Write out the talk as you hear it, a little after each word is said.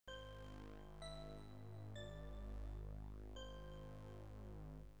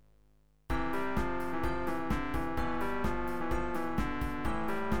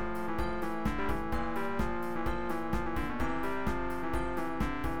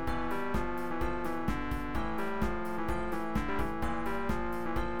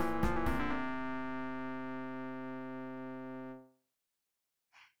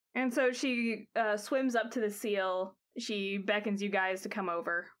And so she swims up to the seal. She beckons you guys to come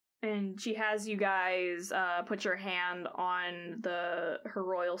over. And she has you guys put your hand on her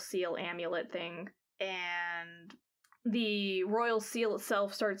royal seal amulet thing. And the royal seal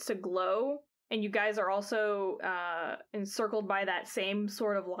itself starts to glow. And you guys are also encircled by that same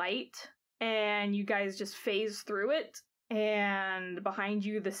sort of light. And you guys just phase through it. And behind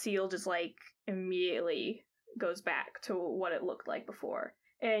you, the seal just, like, immediately goes back to what it looked like before.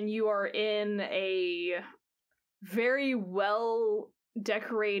 And you are in a very well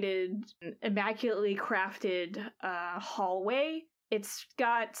decorated, immaculately crafted hallway. It's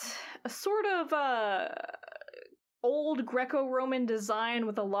got a sort of old Greco-Roman design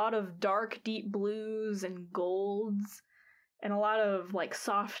with a lot of dark, deep blues and golds, and a lot of, like,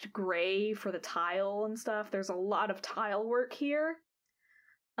 soft gray for the tile and stuff. There's a lot of tile work here.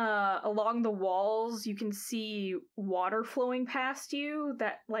 Along the walls, you can see water flowing past you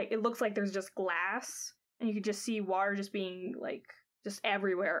that, like, it looks like there's just glass, and you can just see water just being, like, just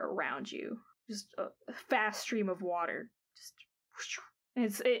everywhere around you. Just a fast stream of water. Just, and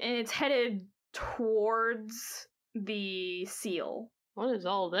it's headed towards the seal. What is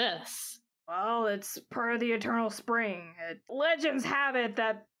all this? Well, it's part of the Eternal Spring. Legends have it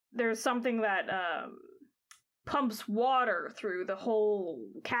that there's something that pumps water through the whole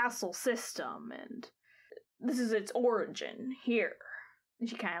castle system, and this is its origin here. And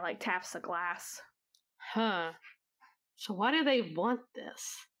she kind of, like, taps the glass. Huh. So why do they want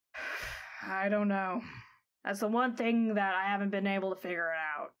this? I don't know. That's the one thing that I haven't been able to figure it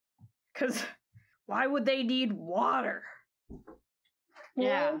out. 'Cause why would they need water?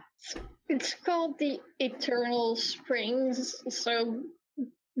 Yeah. Well, it's called the Eternal Springs, so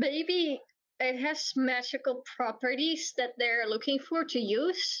maybe it has magical properties that they're looking for to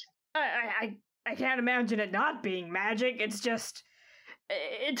use. I can't imagine it not being magic. It's just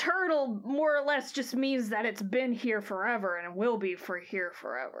eternal, more or less, just means that it's been here forever and it will be here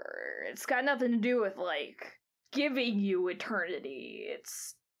forever. It's got nothing to do with, like, giving you eternity.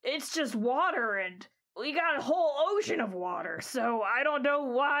 It's just water, and we got a whole ocean of water, so I don't know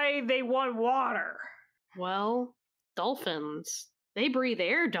why they want water. Well, dolphins, they breathe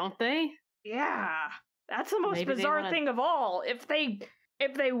air, don't they? Yeah, that's the most Maybe bizarre thing of all. If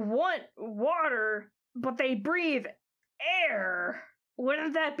they want water, but they breathe air,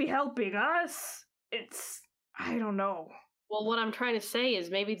 wouldn't that be helping us? I don't know. Well, what I'm trying to say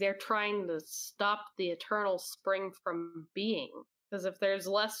is maybe they're trying to stop the Eternal Spring from being. Because if there's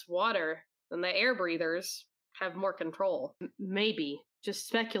less water, then the air breathers have more control. Maybe. Just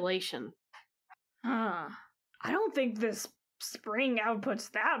speculation. Huh. I don't think this spring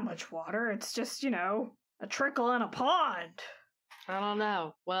outputs that much water. It's just, a trickle in a pond. I don't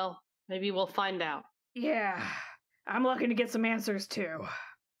know. Well, maybe we'll find out. Yeah. I'm looking to get some answers, too.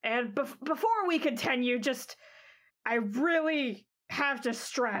 And before we continue, I really have to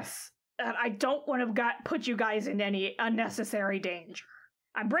stress that I don't want to put you guys in any unnecessary danger.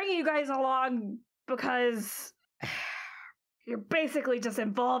 I'm bringing you guys along because you're basically just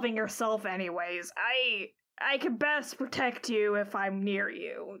involving yourself anyways. I can best protect you if I'm near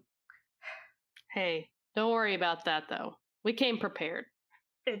you. Hey, don't worry about that, though. We came prepared.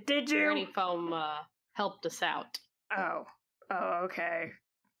 Did you? Granny Foam helped us out. Oh, okay.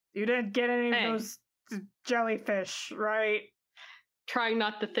 You didn't get any of those jellyfish, right? Trying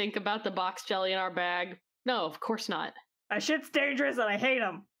not to think about the box jelly in our bag. No, of course not. That shit's dangerous and I hate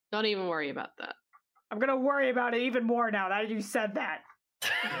them. Don't even worry about that. I'm gonna worry about it even more now that you said that.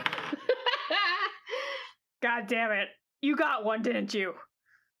 God damn it. You got one, didn't you?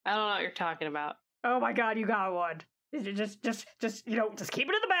 I don't know what you're talking about. Oh my god, you got one. Just keep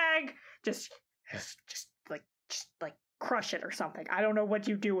it in the bag. Just crush it or something. I don't know what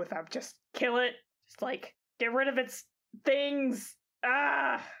you do with them. Just kill it. Just, get rid of its things.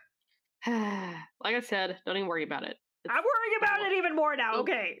 Ah! Like I said, don't even worry about it. I'm worrying about it even more now.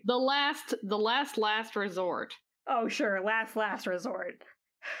 Okay. The last resort. Oh, sure. Last resort.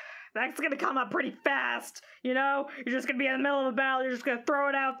 That's gonna come up pretty fast, You're just gonna be in the middle of a battle, you're just gonna throw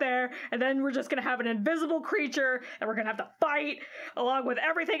it out there, and then we're just gonna have an invisible creature, and we're gonna have to fight along with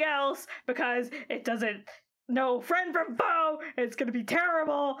everything else, because it doesn't know friend from foe. It's gonna be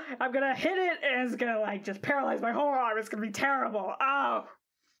terrible. I'm gonna hit it, and it's gonna, just paralyze my whole arm. It's gonna be terrible. Oh!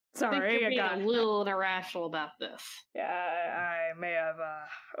 Sorry, I think you're being a little irrational about this. Yeah, I may have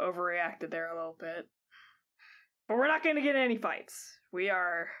overreacted there a little bit. But we're not gonna get in any fights.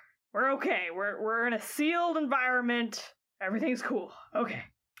 We're okay. We're in a sealed environment. Everything's cool. Okay.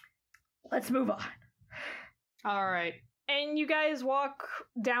 Let's move on. All right. And you guys walk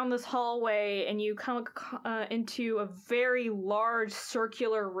down this hallway and you come into a very large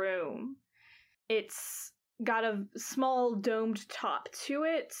circular room. It's got a small domed top to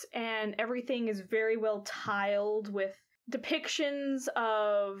it, and everything is very well tiled with depictions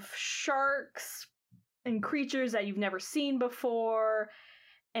of sharks and creatures that you've never seen before.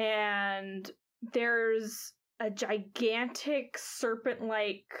 And there's a gigantic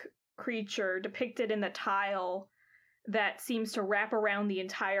serpent-like creature depicted in the tile that seems to wrap around the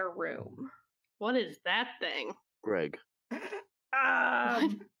entire room. What is that thing? Greg.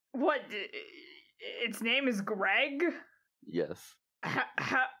 What? Its name is Greg? Yes.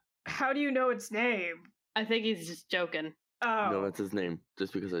 How do you know its name? I think he's just joking. Oh. No, that's his name.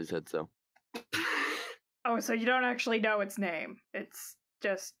 Just because I said so. Oh, so you don't actually know its name. It's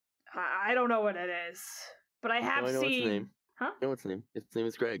just... I don't know what it is. But I have No, I know seen... its name. Huh? I know its name. Its name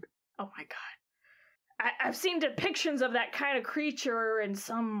is Greg. Oh my god. I've seen depictions of that kind of creature in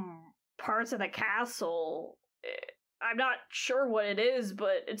some parts of the castle. I'm not sure what it is,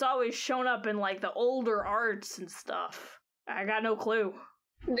 but it's always shown up in, like, the older arts and stuff. I got no clue.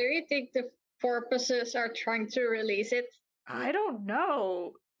 Do you think the porpoises are trying to release it? I don't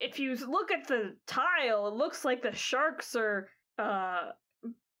know. If you look at the tile, it looks like the sharks are,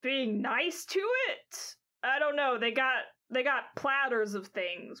 being nice to it. I don't know. They got platters of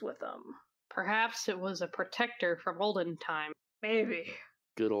things with them. Perhaps it was a protector from olden time. Maybe.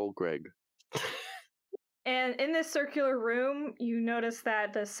 Good old Greg. And in this circular room, you notice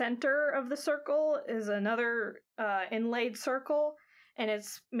that the center of the circle is another inlaid circle, and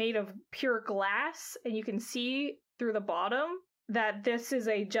it's made of pure glass, and you can see through the bottom that this is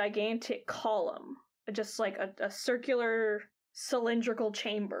a gigantic column, just like a circular cylindrical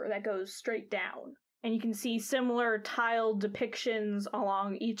chamber that goes straight down. And you can see similar tiled depictions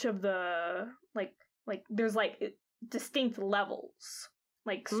along each of the, like there's, like, distinct levels.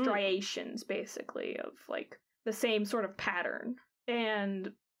 Like, striations, basically, of, like, the same sort of pattern.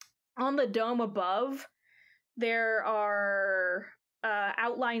 And on the dome above, there are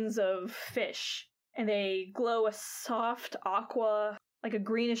outlines of fish. And they glow a soft aqua, like a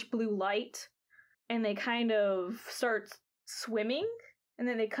greenish-blue light. And they kind of start swimming. And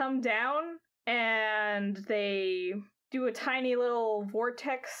then they come down, and they do a tiny little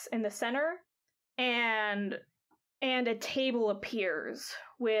vortex in the center. And a table appears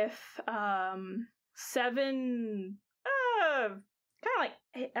with 7 kind of like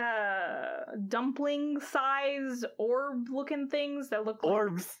dumpling-sized orb-looking things that look like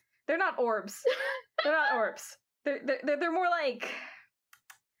Orbs! They're not orbs. They're not orbs. They're more like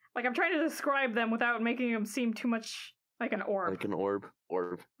I'm trying to describe them without making them seem too much like an orb. Like an orb.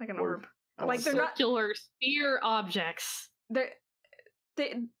 Like an orb. Oh, Like they're not. Circular sphere objects.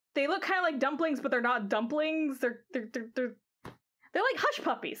 They look kind of like dumplings, but they're not dumplings. They're like hush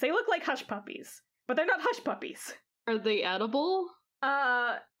puppies. They look like hush puppies, but they're not hush puppies. Are they edible?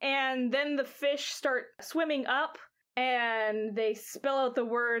 And then the fish start swimming up, and they spell out the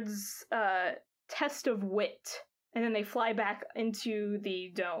words, test of wit. And then they fly back into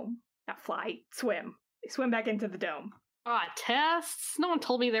the dome. Not fly, swim. They swim back into the dome. Tests? No one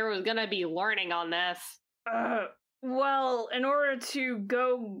told me there was gonna be learning on this. Well, in order to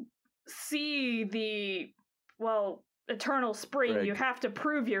go see the, eternal spring, Greg. you have to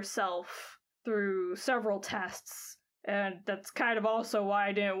prove yourself through several tests. And that's kind of also why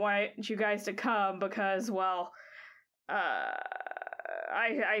I didn't want you guys to come, because,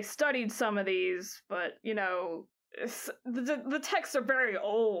 I studied some of these, but, you know, the texts are very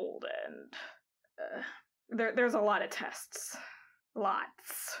old, and there's a lot of tests.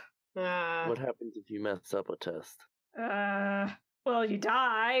 Lots. What happens if you mess up a test? Well, you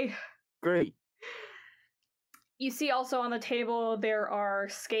die. Great. You see also on the table there are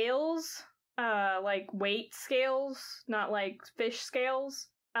scales, like weight scales, not like fish scales,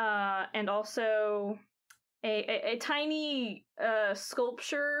 and also a tiny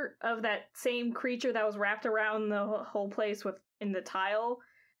sculpture of that same creature that was wrapped around the whole place in the tile.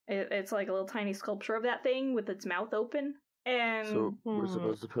 It's like a little tiny sculpture of that thing with its mouth open. And So we're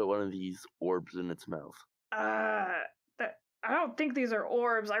supposed to put one of these orbs in its mouth. I don't think these are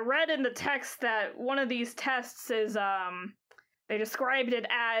orbs. I read in the text that one of these tests is, they described it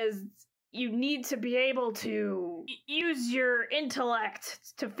as you need to be able to use your intellect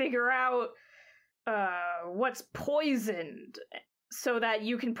to figure out, what's poisoned so that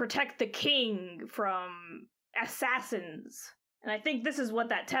you can protect the king from assassins. And I think this is what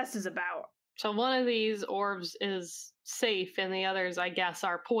that test is about. So one of these orbs is safe and the others, I guess,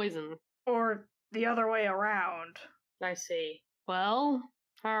 are poison. Or the other way around. I see. Well,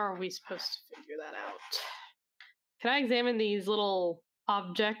 how are we supposed to figure that out? Can I examine these little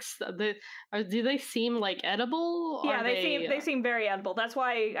objects? Do they seem like edible? Yeah, they seem very edible. That's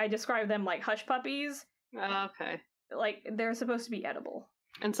why I describe them like hush puppies. Okay. Like, they're supposed to be edible.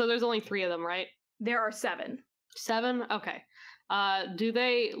 And so there's only 3 of them, right? There are 7. 7? Okay. Do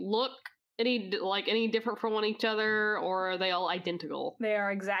they look any different from each other, or are they all identical? They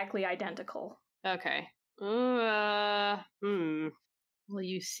are exactly identical. Okay. Well,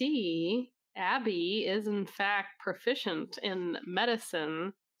 you see, Abby is in fact proficient in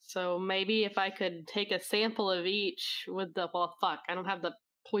medicine, so maybe if I could take a sample of each with the, well, fuck, I don't have the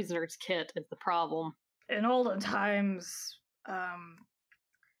poisoner's kit is the problem. In olden times,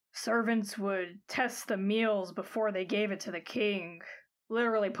 servants would test the meals before they gave it to the king,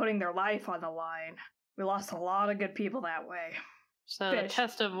 literally putting their life on the line. We lost a lot of good people that way. So the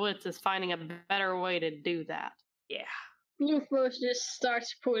test of wits is finding a better way to do that. Yeah. Lufos just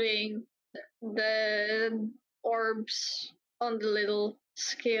starts putting the orbs on the little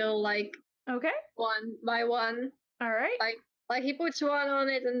scale, like, okay, 1 by 1. All right. Like he puts one on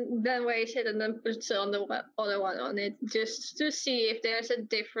it and then weighs it and then puts on the other one on it, just to see if there's a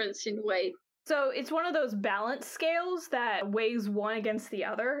difference in weight. So it's one of those balance scales that weighs one against the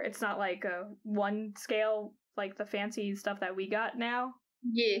other. It's not like a one scale like the fancy stuff that we got now.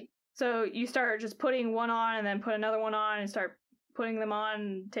 Yeah. So you start just putting one on and then put another one on and start putting them on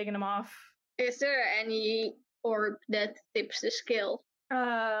and taking them off. Is there any orb that tips the scale?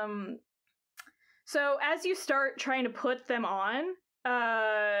 So as you start trying to put them on,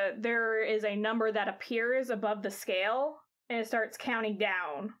 there is a number that appears above the scale, and it starts counting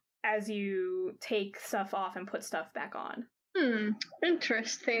down as you take stuff off and put stuff back on.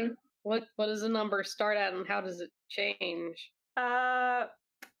 Interesting. What does the number start at, and how does it change?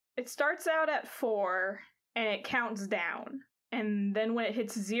 It starts out at 4, and it counts down. And then when it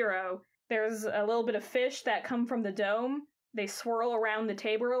hits 0, there's a little bit of fish that come from the dome. They swirl around the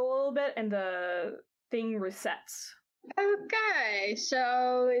table a little bit, and the thing resets. Okay,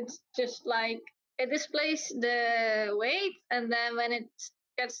 so it's just like it displays the weight, and then when it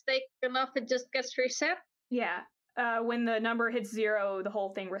gets taken off, it just gets reset? Yeah. When the number hits 0, the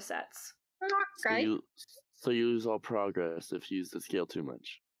whole thing resets. Okay. So you lose all progress if you use the scale too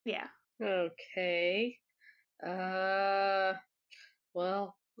much. Yeah. Okay.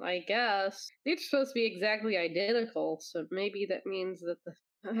 Well, I guess they're supposed to be exactly identical, so maybe that means that the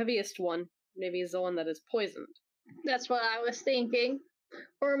heaviest one maybe is the one that is poisoned. That's what I was thinking.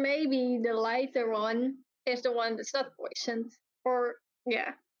 Or maybe the lighter one is the one that's not poisoned. Or,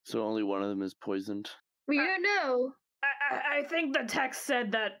 yeah. So only one of them is poisoned? We don't know. I think the text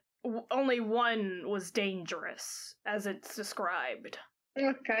said that only one was dangerous, as it's described.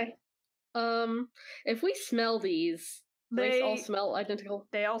 Okay. If we smell these, they all smell identical?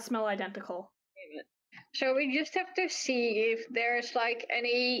 They all smell identical. So we just have to see if there's like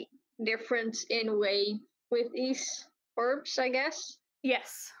any difference in weight with these orbs, I guess.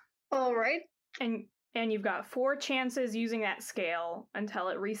 Yes. All right. And you've got 4 chances using that scale until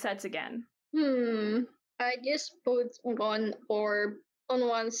it resets again. I just put one orb on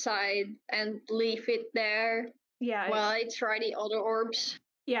one side and leave it there. Yeah. While I try the other orbs.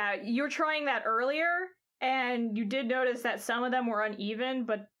 Yeah, you were trying that earlier, and you did notice that some of them were uneven,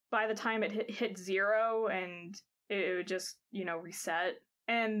 but by the time it hit 0, and it would just, reset.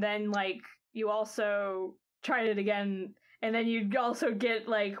 And then, you also tried it again, and then you'd also get,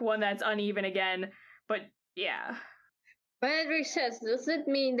 one that's uneven again. But, yeah. When it resets, does it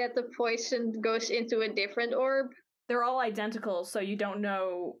mean that the poison goes into a different orb? They're all identical, so you don't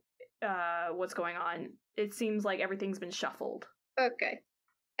know what's going on. It seems like everything's been shuffled. Okay.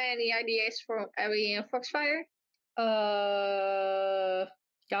 Any ideas from Abby and Foxfire?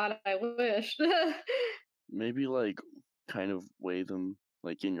 God, I wish. Maybe, kind of weigh them,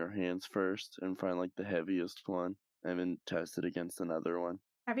 in your hands first and find, the heaviest one and then test it against another one.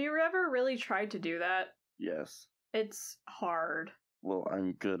 Have you ever really tried to do that? Yes. It's hard. Well,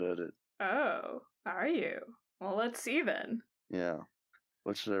 I'm good at it. Oh, are you? Well, let's see then. Yeah.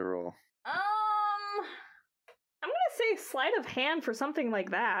 What should I roll? I'm gonna say sleight of hand for something like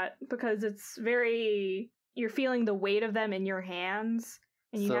that, because it's you're feeling the weight of them in your hands,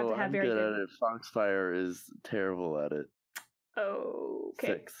 and you have to have I'm very good at it. Foxfire is terrible at it. Okay.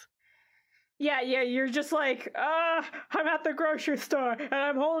 6. Yeah, you're just like, I'm at the grocery store, and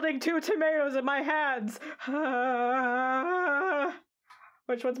I'm holding 2 tomatoes in my hands.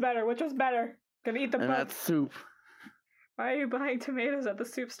 Which one's better? Gonna eat the both. And that's soup. Why are you buying tomatoes at the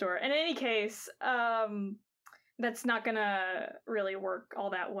soup store? In any case, that's not gonna really work all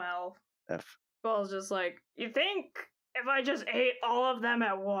that well. F. Ball's just like, you think if I just ate all of them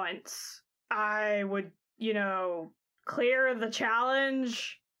at once, I would clear the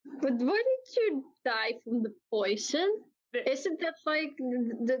challenge. But why did you die from the poison? Isn't that like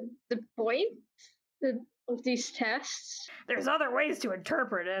the point of these tests? There's other ways to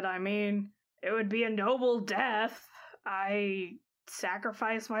interpret it. I mean, it would be a noble death. I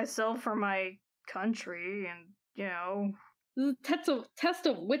sacrificed myself for my country, and, The test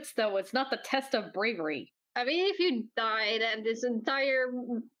of wits, though. It's not the test of bravery. I mean, if you die, then this entire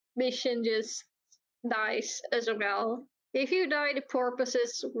mission just dies as well. If you die, the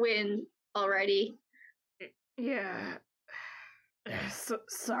porpoises win already. Yeah.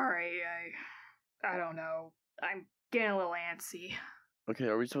 Sorry, I don't know. I'm getting a little antsy. Okay,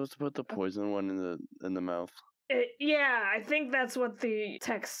 are we supposed to put the poison one in the mouth? Yeah, I think that's what the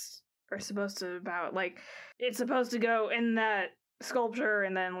texts are supposed to about. Like, it's supposed to go in that sculpture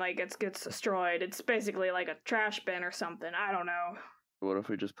and then, like, it gets destroyed. It's basically like a trash bin or something. I don't know. What if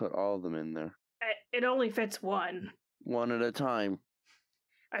we just put all of them in there? It only fits one. One at a time.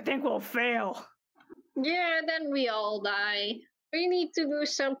 I think we'll fail. Yeah, then we all die. We need to do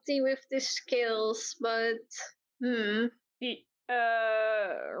something with the skills, but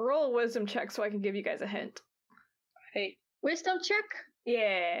Roll a wisdom check so I can give you guys a hint. Hey. Wisdom check?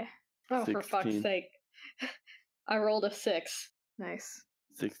 Yeah. Oh, for 16. fuck's sake. I rolled a 6. Nice.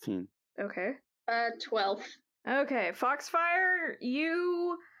 16. Okay. 12. Okay, Foxfire,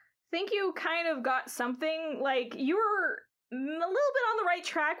 you think you kind of got something. Like, you were a little bit on the right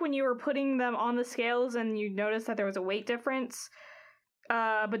track when you were putting them on the scales and you noticed that there was a weight difference.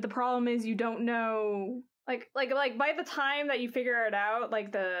 But the problem is you don't know. Like by the time that you figure it out,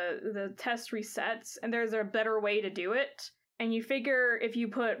 like the test resets and there's a better way to do it. And you figure if you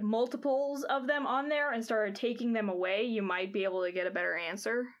put multiples of them on there and started taking them away, you might be able to get a better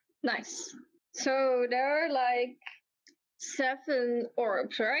answer. Nice. So there are like 7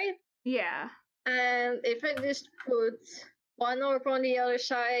 orbs, right? Yeah. And if I just put 1 orb on the other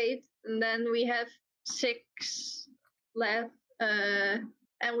side, and then we have 6 left, and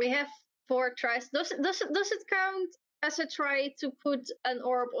we have 4 tries. Does it count as a try to put an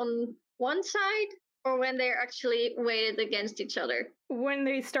orb on one side, or when they're actually weighted against each other? When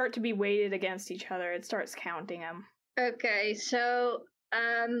they start to be weighted against each other, it starts counting them. Okay, so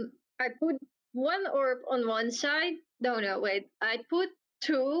I put 1 orb on one side. No, wait. I put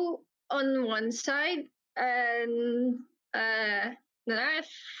 2 on one side, and then I have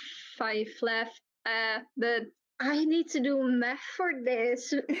 5 left. But I need to do math for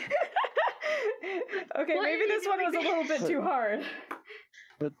this. Okay, Why maybe are this you one was a doing little bit too hard.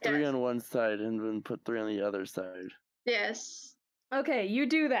 Put 3 Yes. on one side and then put 3 on the other side. Yes. Okay, you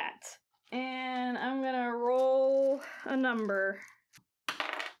do that. And I'm gonna roll a number.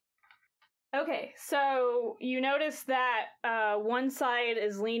 Okay, so you notice that one side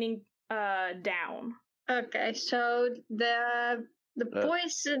is leaning down. Okay, so the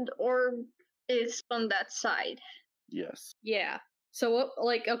poisoned orb is on that side. Yes. Yeah. So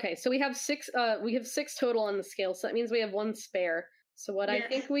so we have 6 total on the scale, so that means we have 1 spare. So what I Yes.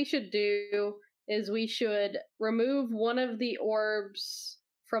 think we should do is we should remove one of the orbs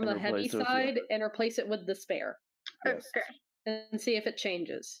from And the heavy replace it with the side other. and replace it with the spare Yes. Okay. and see if it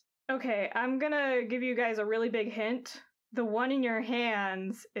changes. Okay, I'm gonna give you guys a really big hint. The one in your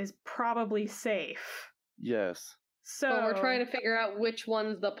hands is probably safe. Yes. So But we're trying to figure out which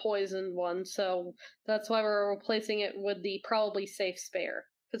one's the poisoned one, so that's why we're replacing it with the probably safe spare.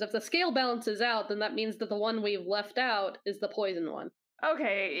 Because if the scale balances out, then that means that the one we've left out is the poisoned one.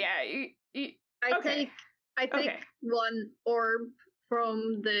 Okay, yeah. I Okay. take Okay. 1 orb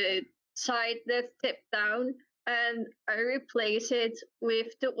from the side that's tipped down, and I replace it with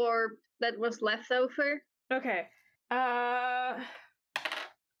the orb that was left over. Okay.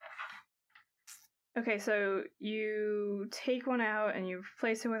 Okay, so you take one out and you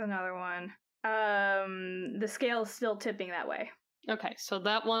replace it with another one. The scale is still tipping that way. Okay, so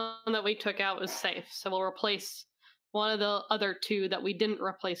that one that we took out is safe, so we'll replace one of the other 2 that we didn't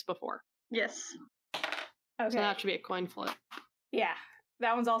replace before. Yes. Okay. So that should be a coin flip. Yeah,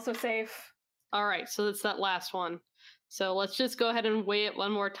 that one's also safe. Alright, so it's that last one. So let's just go ahead and weigh it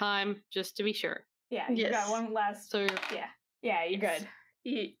one more time, just to be sure. Yeah, you Yes. got one last. So, Yeah, you're Yes. good.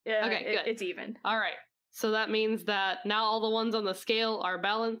 Okay, good. It's even. alright. So that means that now all the ones on the scale are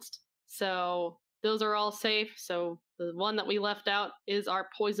balanced. So those are all safe. So the one that we left out is our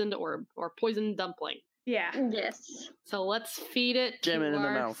poisoned orb, or poisoned dumpling. Yeah, Yes. So let's feed it Jam to it in the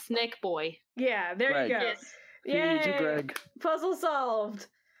our mouth. snake boy. yeah. There Greg. you go. Yes. Feed it to Yay! Greg. Puzzle solved.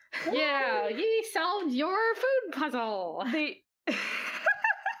 Yeah, ye solved your food puzzle. The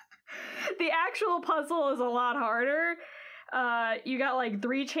the actual puzzle is a lot harder. You got like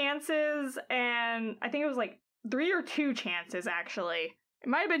 3 chances, and I think it was like 3 or 2 chances actually. It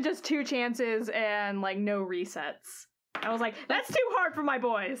might have been just 2 chances and like no resets. I was like, that's too hard for my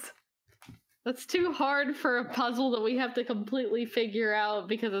boys. That's too hard for a puzzle that we have to completely figure out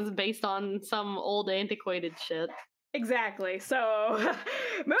because it's based on some old antiquated shit. Exactly. So,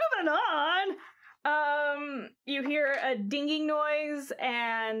 moving on. You hear a dinging noise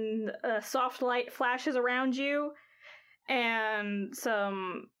and a soft light flashes around you, and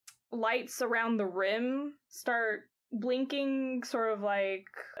some lights around the rim start blinking, sort of like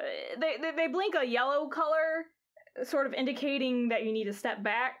they blink a yellow color, sort of indicating that you need to step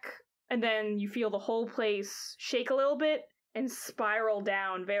back. And then you feel the whole place shake a little bit and spiral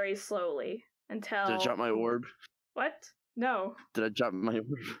down very slowly until. Did I drop my orb? What? No. Did I drop my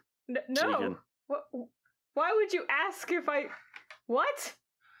orb? No. Shaken. What? Why would you ask if I? What?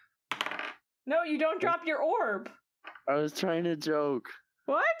 No, you don't drop your orb. I was trying to joke.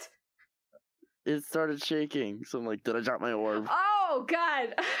 What? It started shaking, so I'm like, did I drop my orb? Oh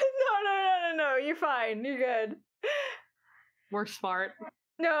God! No. You're fine. You're good. We're smart.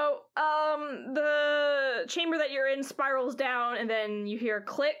 No, the chamber that you're in spirals down, and then you hear a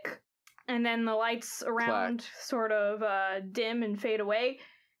click, and then the lights around sort of dim and fade away,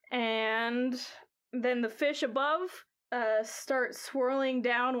 and then the fish above start swirling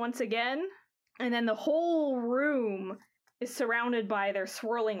down once again, and then the whole room is surrounded by their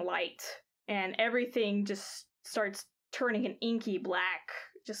swirling light, and everything just starts turning an inky black,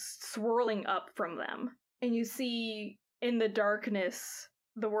 just swirling up from them. And you see in the darkness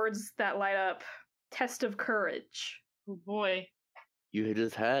the words that light up, "Test of courage." Oh boy. You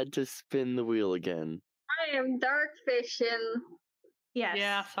just had to spin the wheel again. I am dark vision. Yes.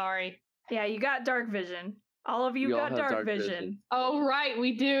 Yeah, sorry. Yeah, you got dark vision. All of you We all got have dark dark vision. vision. Oh, right,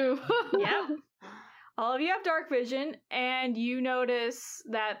 we do. Yep. All of you have dark vision, and you notice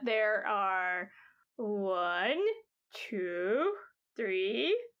that there are 1, 2,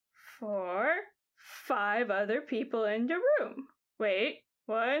 3, 4, 5 other people in the room. Wait,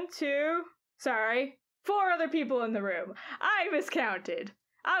 1, 2, sorry, 4 other people in the room. I miscounted.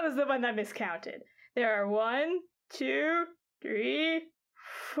 I was the one that miscounted. There are 1, 2, 3,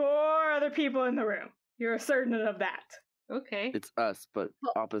 4 other people in the room. You're certain of that. Okay. It's us, but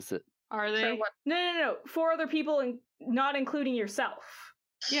opposite. Are they? So what? No. 4 other people, not including yourself.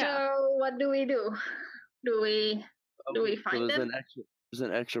 Yeah. So what do we do? Do we find there's them? there's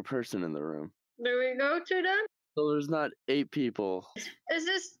an extra person in the room. Do we go to them? So there's not 8 people. Is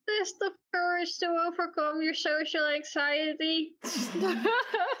this the courage to overcome your social anxiety?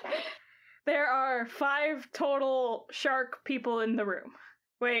 There are 5 total shark people in the room.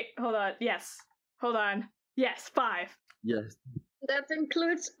 Wait, hold on. Yes. Hold on. Yes, 5. Yes. That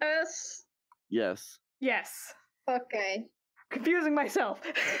includes us. Yes. Yes. Okay. Confusing myself.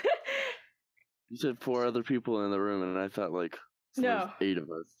 You said 4 other people in the room, and I thought like so No. there's 8 of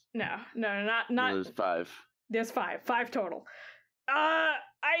us. No, not. No, there's 5. There's 5. 5 total.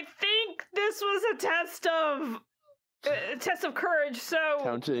 I think this was a test of courage. So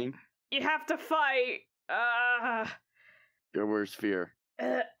Counting you have to fight. your worst fear.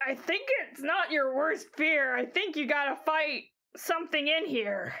 I think it's not your worst fear. I think you gotta fight something in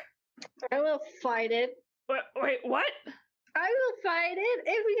here. I will fight it. Wait, what? I will fight it.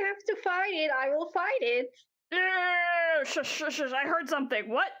 If we have to fight it, I will fight it. Shush, I heard something.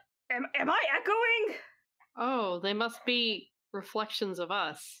 What? Am I echoing? Oh, they must be reflections of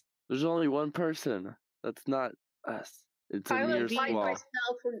us. There's only one person. That's not us. It's a I mirror will fight squall.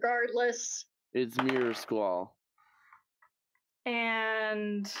 myself regardless. It's mirror squall.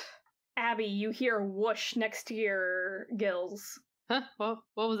 And Abby, you hear a whoosh next to your gills. Huh? What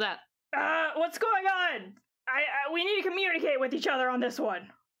was that? What's going on? We need to communicate with each other on this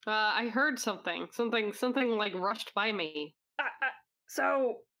one. I heard something. Something like rushed by me.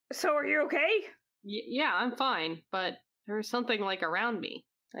 So are you okay? Yeah, I'm fine, but there was something like around me.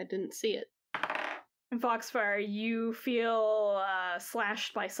 I didn't see it. In Foxfire, you feel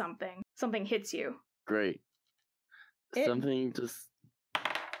slashed by something. Something hits you. Great. Something just.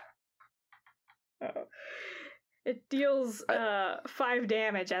 Uh-oh. It deals 5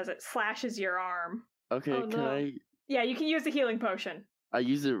 damage as it slashes your arm. Okay, Oh, can no. Yeah, you can use the healing potion. I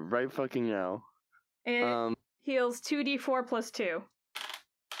use it right fucking now. It heals 2d4 plus 2.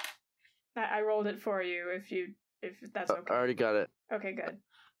 I rolled it for you if that's okay. I already got it. Okay, good.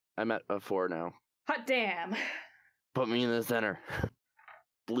 I'm at a 4 now. Hot damn. Put me in the center.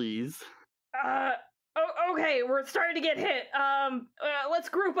 Please. Okay, we're starting to get hit. Let's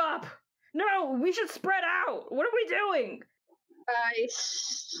group up. No, we should spread out. What are we doing? I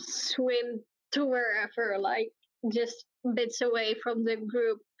swim to wherever, like, just bits away from the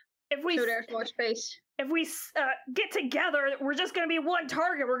group, If we so there's more space. get together, we're just gonna be one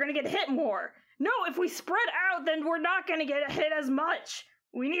target. We're gonna get hit more. No, if we spread out, then we're not gonna get hit as much.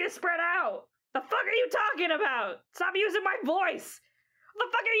 We need to spread out. The fuck are you talking about? Stop using my voice. What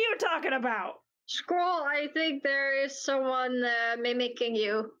the fuck are you talking about? Scroll, I think there is someone mimicking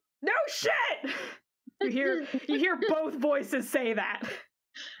you. No shit! You hear both voices say that.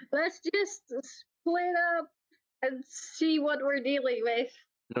 Let's just split up and see what we're dealing with.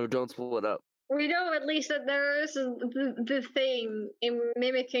 No, don't split up. We know at least that there is the thing in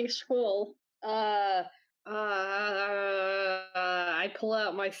mimicking Scroll. I pull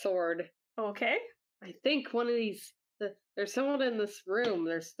out my sword. Okay. I think one of these. There's someone in this room.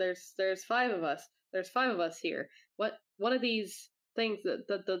 There's 5 of us. There's 5 of us here. What? One of these things.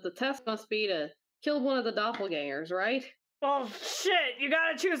 The test must be to kill one of the doppelgangers, right? Well, shit, you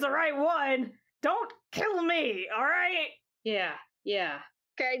gotta choose the right one. Don't kill me, alright? Yeah.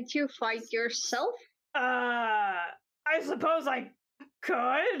 Can't you fight yourself? I suppose I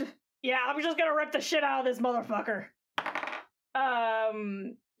could. Yeah, I'm just gonna rip the shit out of this motherfucker.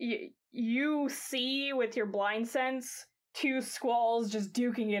 You see with your blind sense 2 squalls just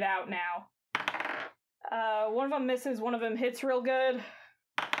duking it out now. One of them misses, one of them hits real good.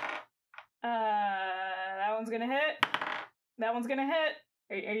 That one's gonna hit. That one's gonna hit.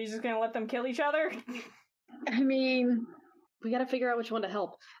 Are you just gonna let them kill each other? I mean, We gotta figure out which one to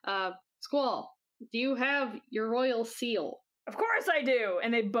help. Squall, do you have your royal seal? Of course I do!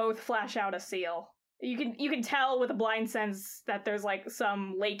 And they both flash out a seal. You can tell with a blind sense that there's like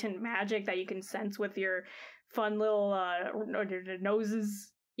some latent magic that you can sense with your fun little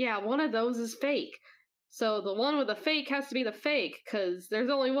noses. Yeah, one of those is fake. So the one with the fake has to be the fake, because there's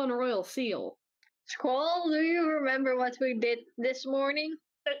only one royal seal. Squall, do you remember what we did this morning?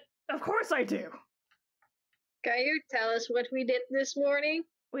 Of course I do. Can you tell us what we did this morning?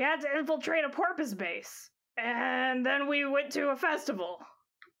 We had to infiltrate a porpoise base. And then we went to a festival.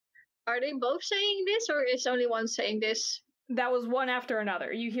 Are they both saying this, or is only one saying this? That was one after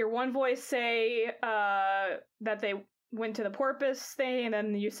another. You hear one voice say that they went to the porpoise thing, and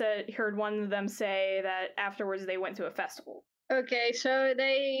then you heard one of them say that afterwards they went to a festival. Okay, so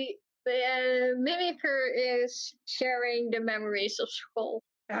the mimicker is sharing the memories of Skull.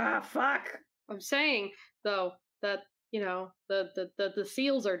 Ah, fuck. I'm saying, though, that, the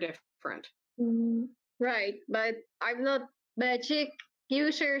seals are different. Right, but I'm not magic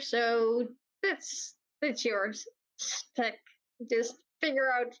user, so that's yours. Tech. Just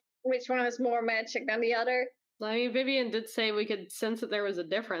figure out which one has more magic than the other. I mean, Vivian did say we could sense that there was a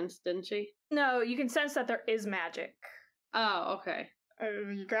difference, didn't she? No, you can sense that there is magic. Oh, okay.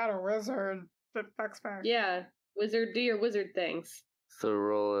 You got a wizard that fucks back. Yeah, wizard do your wizard things. So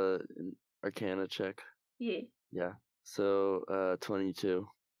roll an Arcana check. Yeah. Yeah. So 22.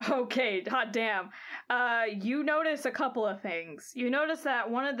 Okay, hot damn. You notice a couple of things. You notice that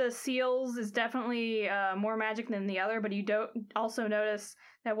one of the seals is definitely more magic than the other, but you don't also notice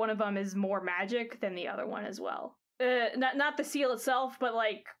that one of them is more magic than the other one as well. Not the seal itself, but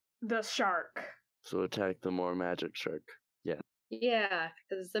like the shark. So attack the more magic shark. Yeah. Yeah,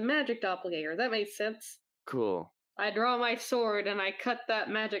 because it's a magic doppelganger. That makes sense. Cool. I draw my sword and I cut that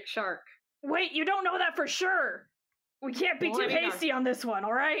magic shark. Wait, you don't know that for sure. We can't be too hasty on this one,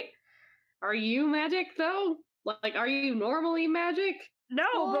 alright? Are you magic, though? Like, are you normally magic?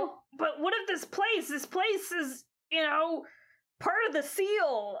 No, but what if this place is, part of the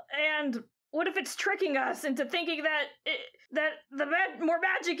seal, and what if it's tricking us into thinking that the more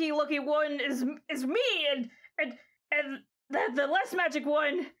magic-y looking one is me, and that the less magic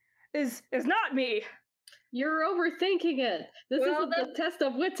one is not me? You're overthinking it. This isn't a test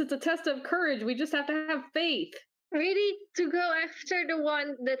of wits, it's a test of courage. We just have to have faith. We need to go after the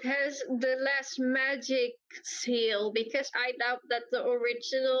one that has the less magic seal, because I doubt that the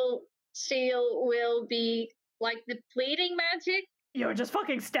original seal will be like depleting magic. Yo, just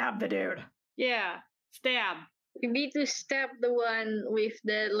fucking stab the dude. Yeah, stab. We need to stab the one with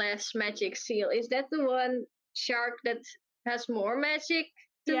the less magic seal. Is that the one shark that has more magic?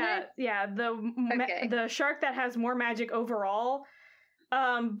 Yeah, the shark that has more magic overall.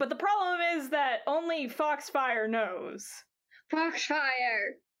 But the problem is that only Foxfire knows.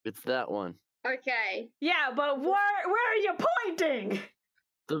 Foxfire. It's that one. Okay. Yeah, but where are you pointing?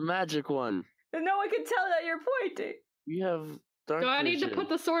 The magic one. No one can tell that you're pointing. You have dark Do I need to vision. put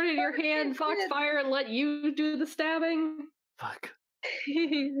the sword in your hand, Foxfire, and let you do the stabbing? Fuck.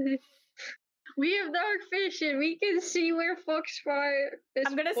 We have dark vision. We can see where Foxfire is.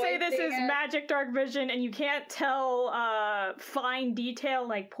 I'm gonna say this is pointing at. magic dark vision, and you can't tell fine detail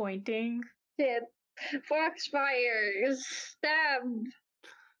like pointing. Shit. Foxfire, stab.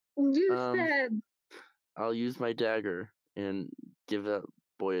 Do stab. I'll use my dagger and give that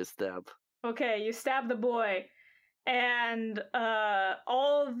boy a stab. Okay, you stab the boy, and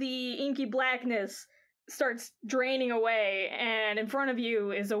all the inky blackness starts draining away, and in front of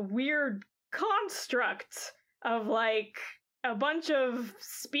you is a weird construct of like a bunch of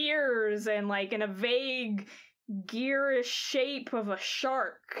spears and like in a vague gearish shape of a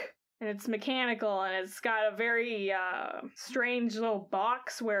shark. And it's mechanical, and it's got a very strange little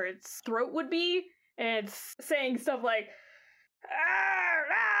box where its throat would be, and it's saying stuff like,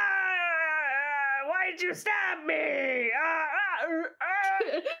 why did you stab me?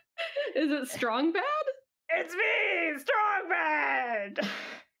 Is it Strong Bad? It's me, Strongbad!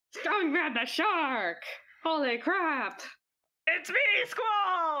 Strongbad the shark! Holy crap! It's me,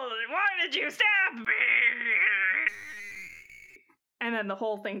 Squall! Why did you stab me? And then the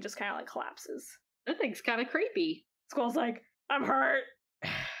whole thing just kind of like collapses. That thing's kind of creepy. Squall's like, I'm hurt.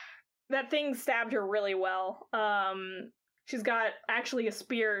 That thing stabbed her really well. She's got actually a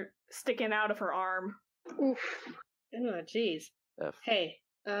spear sticking out of her arm. Oof. Oh, jeez. F. Hey,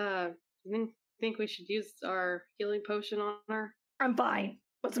 think we should use our healing potion on her? I'm fine.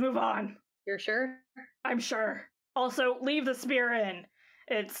 Let's move on. You're sure? I'm sure. Also, leave the spear in.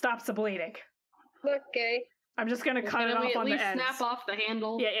 It stops the bleeding. Okay. I'm just gonna cut it off on the ends. Snap off the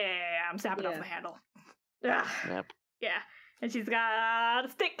handle? Yeah. I'm snapping off the handle. Yeah. Snap. Yeah. And she's got a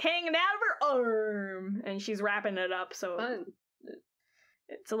stick hanging out of her arm, and she's wrapping it up, so Fun.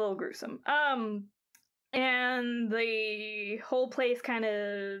 it's a little gruesome. And the whole place kind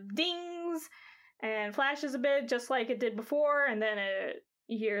of dings and flashes a bit, just like it did before, and then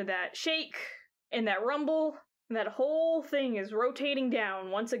you hear that shake and that rumble, and that whole thing is rotating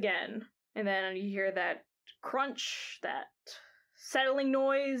down once again. And then you hear that crunch, that settling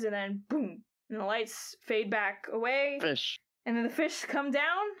noise, and then boom, and the lights fade back away. Fish. And then the fish come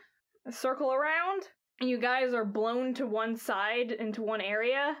down, circle around, and you guys are blown to one side into one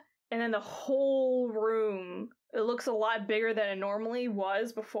area, and then the whole room, it looks a lot bigger than it normally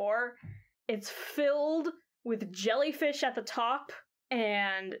was before. It's filled with jellyfish at the top,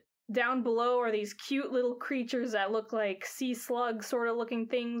 and down below are these cute little creatures that look like sea slug sort of looking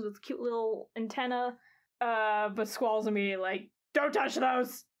things with cute little antenna. But Squall's immediately like, don't touch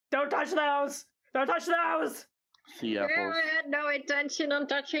those! Don't touch those! Don't touch those! Sea apples. I had no intention on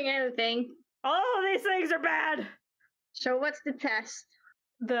touching anything. All of these things are bad! So what's the test?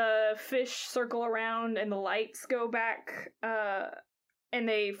 The fish circle around and the lights go back, and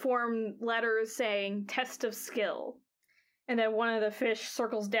they form letters saying test of skill. And then one of the fish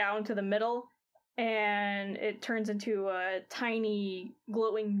circles down to the middle, and it turns into a tiny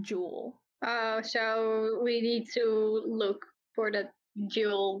glowing jewel. Oh, so we need to look for the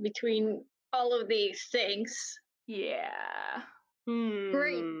jewel between all of these things. Yeah.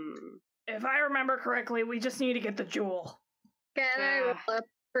 Great. If I remember correctly, we just need to get the jewel. Can I roll a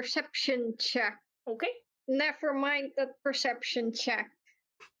perception check? Okay. Never mind the perception check.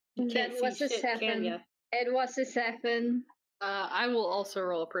 You That can't was see a shit, 7. can ya? It was a 7. I will also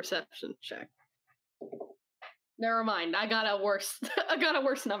roll a perception check. Never mind. I got a worse. I got a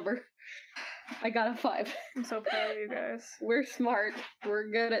worse number. I got a 5. I'm so proud of you guys. We're smart. We're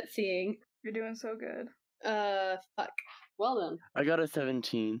good at seeing. You're doing so good. Fuck. Well done. I got a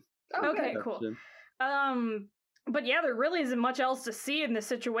 17. Okay, cool. But yeah, there really isn't much else to see in this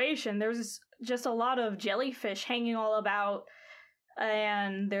situation. There's just a lot of jellyfish hanging all about,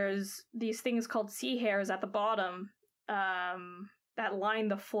 and there's these things called sea hares at the bottom that line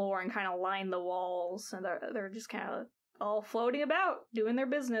the floor and kind of line the walls, and they're just kind of all floating about, doing their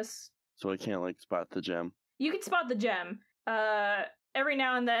business. So I can't, like, spot the gem. You can spot the gem. Every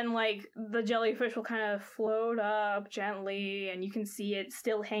now and then, like, the jellyfish will kind of float up gently, and you can see it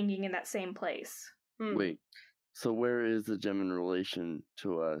still hanging in that same place. Wait. So where is the gem in relation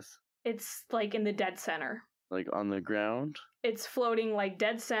to us? It's, like, in the dead center. Like, on the ground? It's floating, like,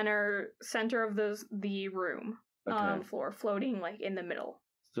 dead center of the room. On the floor, floating, like, in the middle.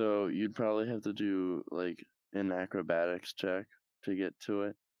 So you'd probably have to do, like, an acrobatics check to get to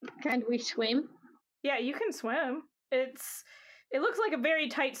it. Can't we swim? Yeah, you can swim. It looks like a very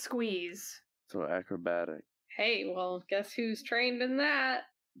tight squeeze. So acrobatic. Hey, well, guess who's trained in that?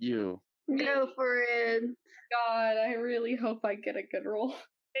 You. Go for it. God, I really hope I get a good roll.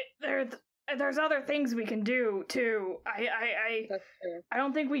 There's other things we can do too. That's true. I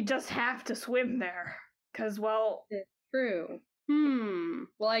don't think we just have to swim there. 'Cause, well, It's true.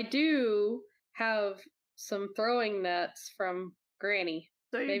 Well, I do have some throwing nets from Granny.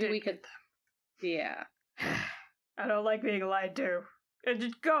 so you Maybe did we get could. Yeah. them. I don't like being lied to.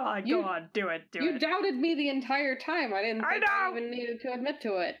 Just go on, do it. You doubted me the entire time. I didn't think I even needed to admit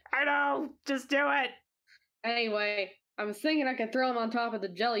to it. I know, just do it. Anyway, I was thinking I could throw him on top of the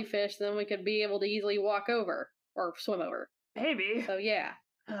jellyfish, then we could be able to easily walk over. Or swim over. Maybe. So yeah.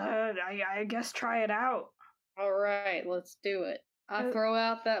 I guess try it out. Alright, let's do it. I throw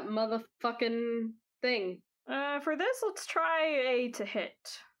out that motherfucking thing. For this, let's try a to hit.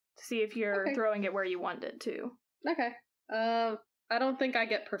 To see if you're throwing it where you want it to. Okay. I don't think I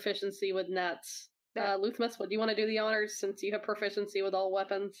get proficiency with nets. Luthmus, do you want to do the honors since you have proficiency with all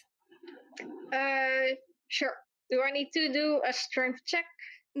weapons? Sure. Do I need to do a strength check?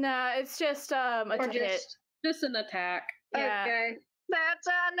 Nah, it's just a to hit. Just an attack. Yeah. Okay. That's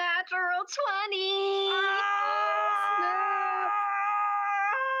a natural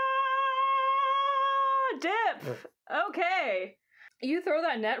 20! Dip! Okay. You throw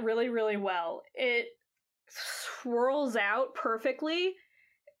that net really, really well. It swirls out perfectly,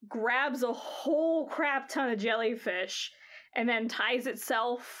 grabs a whole crap ton of jellyfish, and then ties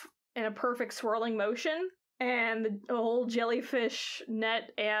itself in a perfect swirling motion. And the whole jellyfish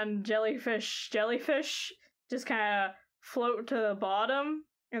net and jellyfish just kind of float to the bottom,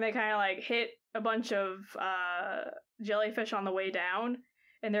 and they kind of like hit a bunch of jellyfish on the way down,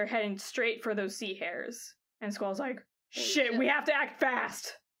 and they're heading straight for those sea hares. And Squall's like, shit, we have to act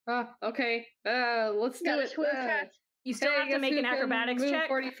fast. Okay. Let's do it. You still have to make an acrobatics check.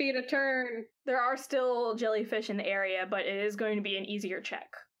 40 feet a turn. There are still jellyfish in the area, but it is going to be an easier check.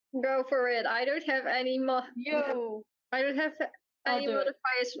 Go for it. I don't have any I don't have any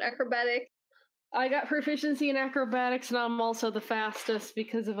modifiers in acrobatic. I got proficiency in acrobatics, and I'm also the fastest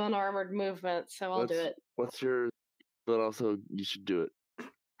because of unarmored movement, so I'll do it. But also, you should do it.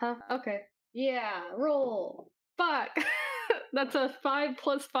 Huh? Okay. Yeah, roll. Fuck. That's a 5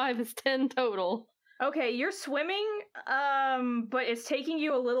 plus 5 is 10 total. Okay, you're swimming, but it's taking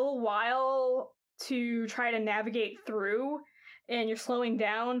you a little while to try to navigate through, and you're slowing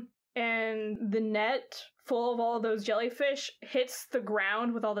down, and the net full of all of those jellyfish hits the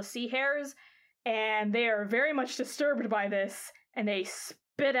ground with all the sea hares, and they are very much disturbed by this, and they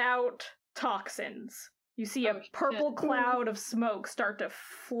spit out toxins. You see a purple cloud of smoke start to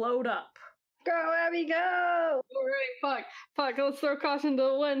float up. Go, Abby, go! Alright, fuck, let's throw caution to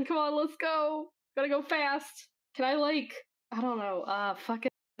the wind. Come on, let's go! Gotta go fast. Can I, I don't know, I'm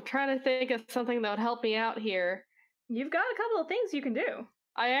trying to think of something that would help me out here. You've got a couple of things you can do.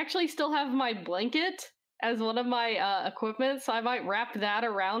 I actually still have my blanket as one of my equipment, so I might wrap that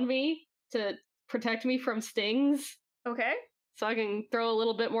around me to protect me from stings. Okay. So I can throw a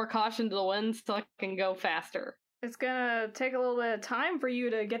little bit more caution to the wind so I can go faster. It's gonna take a little bit of time for you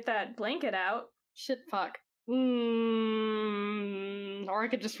to get that blanket out. Shit, fuck. Or I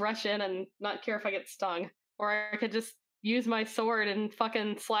could just rush in and not care if I get stung. Or I could just use my sword and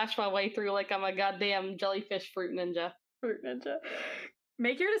fucking slash my way through like I'm a goddamn jellyfish fruit ninja.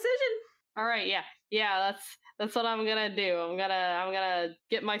 Make your decision. Alright, yeah, that's what I'm gonna do. I'm gonna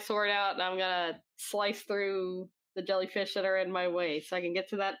get my sword out and I'm gonna slice through the jellyfish that are in my way so I can get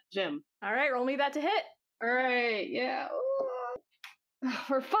to that gem. Alright, roll me that to hit. Alright, yeah.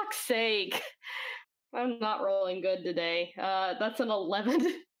 For fuck's sake. I'm not rolling good today. That's an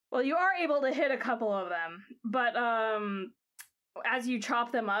 11. Well, you are able to hit a couple of them, but as you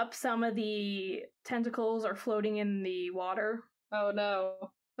chop them up, some of the tentacles are floating in the water. Oh no.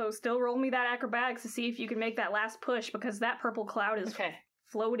 So still roll me that acrobatics to see if you can make that last push, because that purple cloud is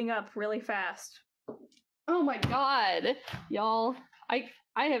floating up really fast. Oh my god. Y'all, I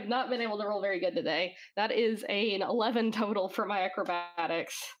have not been able to roll very good today. That is an 11 total for my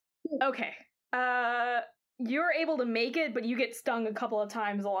acrobatics. Okay. You're able to make it, but you get stung a couple of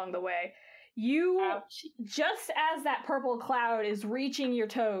times along the way. Just as that purple cloud is reaching your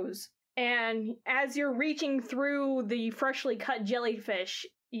toes, and as you're reaching through the freshly cut jellyfish,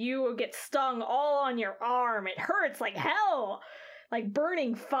 you get stung all on your arm. It hurts like hell, like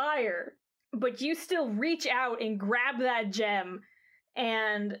burning fire. But you still reach out and grab that gem,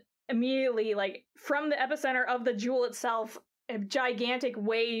 and immediately, from the epicenter of the jewel itself, a gigantic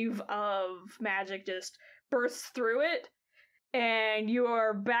wave of magic just bursts through it, and you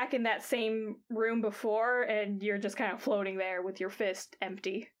are back in that same room before, and you're just kind of floating there with your fist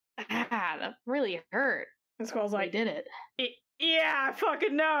empty. That really hurt. And Squall's like, I did it. Yeah, I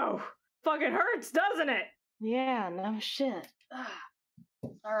fucking know. Fucking hurts, doesn't it? Yeah, no shit.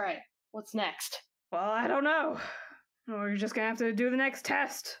 Alright, what's next? Well, I don't know. We're just gonna have to do the next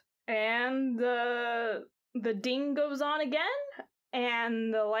test. And the ding goes on again,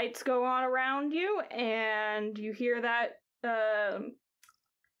 and the lights go on around you, and you hear that,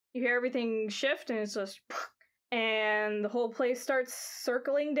 you hear everything shift, and it's just, and the whole place starts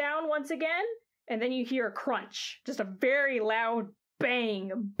circling down once again, and then you hear a crunch. Just a very loud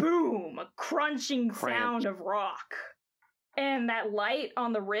bang, boom, a crunching sound of rock. And that light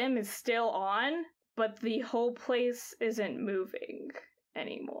on the rim is still on, but the whole place isn't moving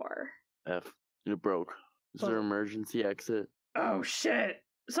anymore. F. You broke. Is there an emergency exit? Oh shit!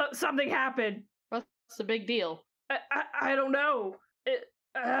 Something happened. What's the big deal? I don't know.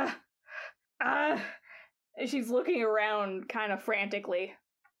 She's looking around kind of frantically.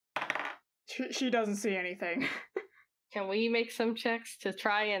 She doesn't see anything. Can we make some checks to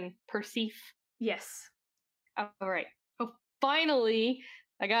try and perceive? Yes. All right. Oh, finally,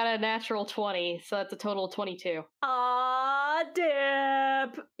 I got a natural 20, so that's a total of 22.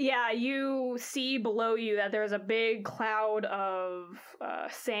 Dip! Yeah, you see below you that there's a big cloud of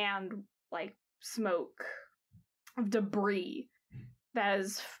sand, like smoke, of debris that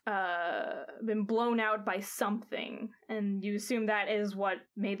has been blown out by something, and you assume that is what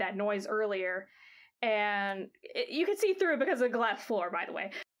made that noise earlier. And you can see through it because of the glass floor, by the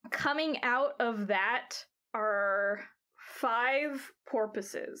way. Coming out of that are 5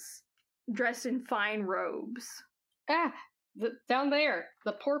 porpoises dressed in fine robes. Down there,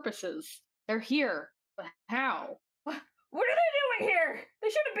 the porpoises. They're here. But how? What are they doing here? They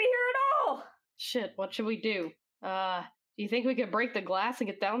shouldn't be here at all! Shit, what should we do? Do you think we could break the glass and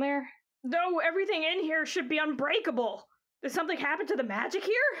get down there? No, everything in here should be unbreakable. Did something happen to the magic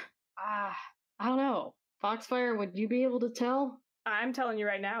here? I don't know. Foxfire, would you be able to tell? I'm telling you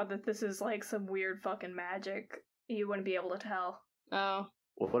right now that this is like some weird fucking magic. You wouldn't be able to tell. Oh.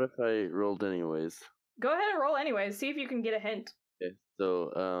 Well, what if I rolled anyways? Go ahead and roll anyways. See if you can get a hint. Okay,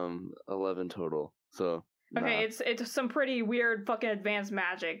 so 11 total. So okay, it's some pretty weird fucking advanced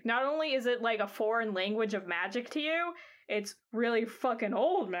magic. Not only is it like a foreign language of magic to you, it's really fucking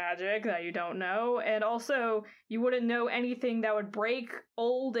old magic that you don't know, and also you wouldn't know anything that would break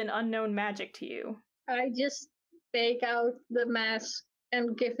old and unknown magic to you. I just take out the mask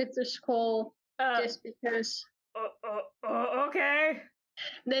and give it to Skull, just because. Okay.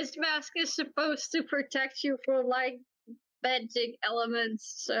 This mask is supposed to protect you from, like, magic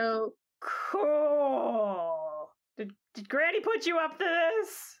elements, so... Cool! Did Granny put you up to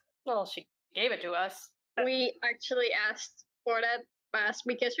this? Well, she gave it to us. We actually asked for that mask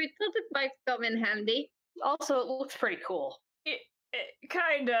because we thought it might come in handy. Also, it looks pretty cool.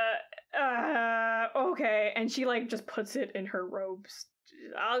 Kinda. Okay. And she like just puts it in her robes.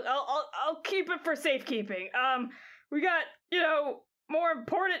 I'll keep it for safekeeping. We got more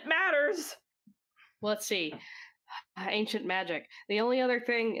important matters. Let's see. Ancient magic. The only other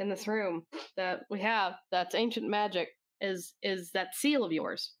thing in this room that we have that's ancient magic is that seal of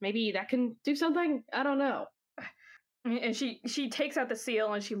yours. Maybe that can do something? I don't know. And she takes out the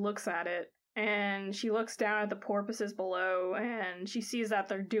seal and she looks at it. And she looks down at the porpoises below and she sees that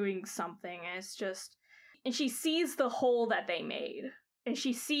they're doing something. And she sees the hole that they made. And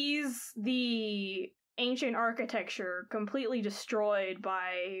she sees the ancient architecture completely destroyed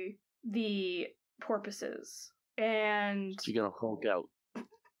by the porpoises. And she's gonna Hulk out.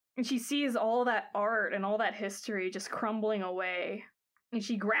 And she sees all that art and all that history just crumbling away. And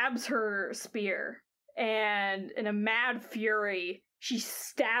she grabs her spear. And in a mad fury, she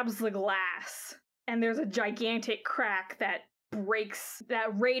stabs the glass. And there's a gigantic crack that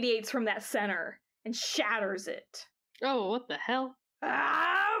radiates from that center and shatters it. Oh, what the hell?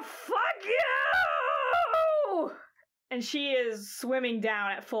 Fuck you! And she is swimming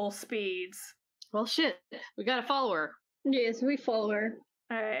down at full speeds. Well, shit. We gotta follow her. Yes, we follow her.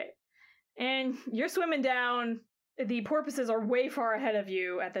 Alright. And you're swimming down. The porpoises are way far ahead of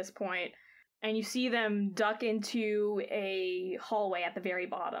you at this point. And you see them duck into a hallway at the very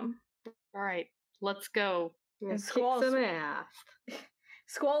bottom. Alright, let's go. And Kick some ass.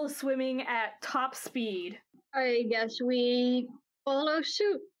 Squall is swimming at top speed. I guess we follow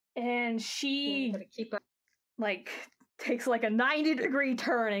suit. And she Keep up. takes like a 90-degree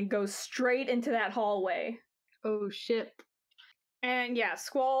turn and goes straight into that hallway. Oh shit. And yeah,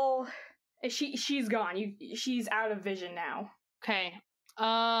 Squall, she's gone. She's out of vision now. Okay.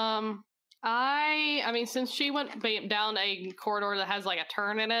 I mean, since she went down a corridor that has like a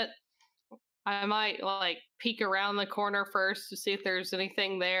turn in it, I might like peek around the corner first to see if there's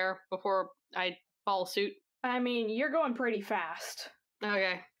anything there before I follow suit. I mean, you're going pretty fast.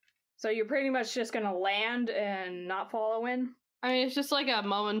 Okay. So you're pretty much just gonna land and not follow in? I mean, it's just like a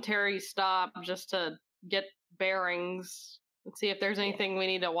momentary stop just to get bearings and see if there's anything we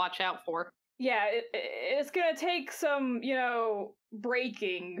need to watch out for. Yeah, it's gonna take some,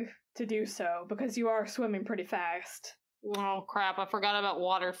 braking to do so, because you are swimming pretty fast. Oh, crap. I forgot about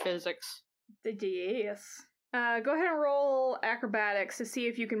water physics. Yes. Go ahead and roll acrobatics to see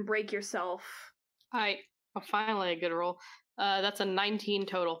if you can break yourself. Finally a good roll. That's a 19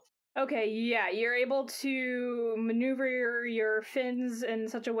 total. Okay, yeah, you're able to maneuver your fins in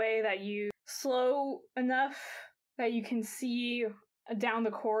such a way that you slow enough that you can see down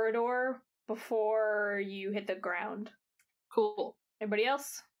the corridor before you hit the ground. Cool. Anybody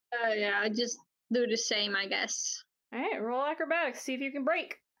else? Yeah, I just do the same, I guess. Alright, roll acrobatics, see if you can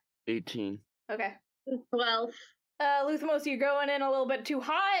break. 18. Okay. 12. Luthamos, you're going in a little bit too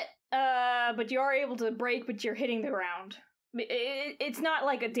hot, but you are able to break, but you're hitting the ground. It's not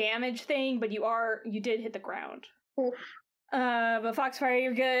like a damage thing, but you did hit the ground. Oof. But Foxfire,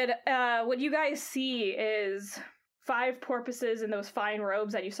 you're good. What you guys see is 5 porpoises in those fine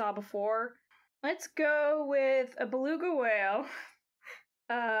robes that you saw before. Let's go with a beluga whale,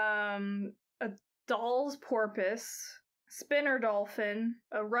 a Dall's porpoise, spinner dolphin,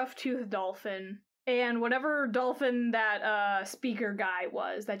 a rough-toothed dolphin, and whatever dolphin that speaker guy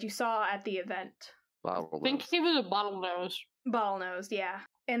was that you saw at the event. I think he was a bottlenose. Bottlenose, yeah.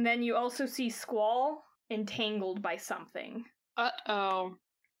 And then you also see Squall entangled by something. Uh-oh.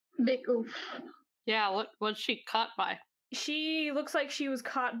 Big oof. Yeah, what was she caught by? She looks like she was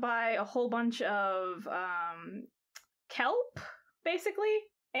caught by a whole bunch of kelp, basically.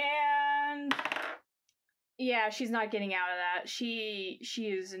 And yeah, she's not getting out of that. She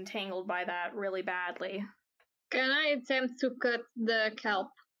is entangled by that really badly. Can I attempt to cut the kelp?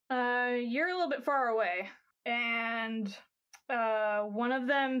 You're a little bit far away, and one of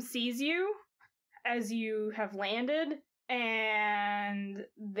them sees you as you have landed, and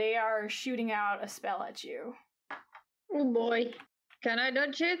they are shooting out a spell at you. Oh boy. Can I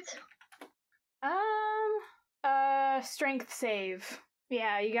dodge it? Strength save.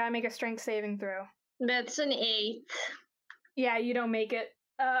 Yeah, you gotta make a strength saving throw. That's an 8. Yeah, you don't make it.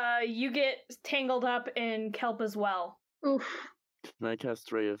 You get tangled up in kelp as well. Oof. Can I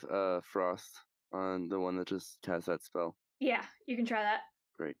cast Ray of Frost on the one that just cast that spell? Yeah, you can try that.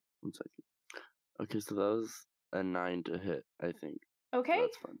 Great. 1 second. Okay, so that was a 9 to hit, I think. Okay. So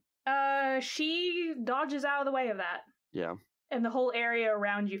that's fun. She dodges out of the way of that. Yeah. And the whole area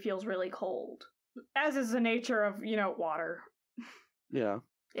around you feels really cold. As is the nature of, water. Yeah.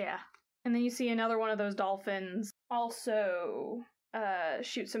 Yeah. And then you see another one of those dolphins also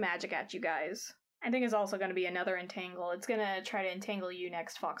shoot some magic at you guys. I think it's also going to be another entangle. It's going to try to entangle you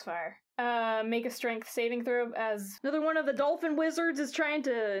next, Foxfire. Make a strength saving throw as another one of the dolphin wizards is trying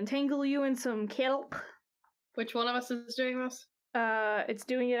to entangle you in some kelp. Which one of us is doing this? It's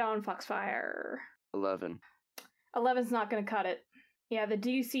doing it on Foxfire. 11. 11's not going to cut it. Yeah, the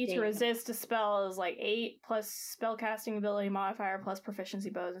DC to resist a spell is like 8 plus spellcasting ability modifier plus proficiency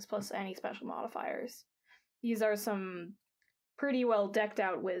bonus plus any special modifiers. These are some pretty well decked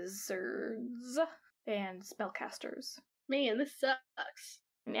out wizards and spellcasters. Man, this sucks.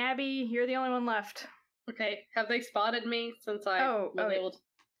 And Abby, you're the only one left. Okay, have they spotted me since I was able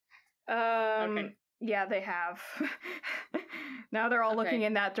to... Okay. Yeah, they have. Now they're all looking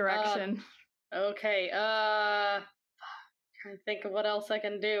in that direction. Okay, trying to think of what else I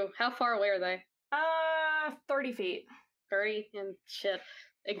can do. How far away are they? 30 feet. 30? And shit.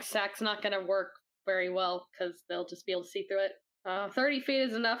 Exact's not gonna work very well, because they'll just be able to see through it. 30 feet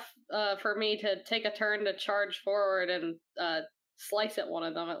is enough for me to take a turn to charge forward and slice at one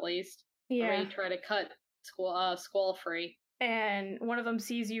of them at least. Yeah. Or maybe try to cut Squall free. And one of them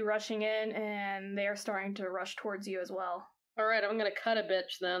sees you rushing in, and they are starting to rush towards you as well. Alright, I'm gonna cut a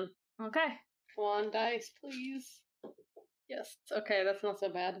bitch then. Okay. Come on, dice, please. Yes. Okay, that's not so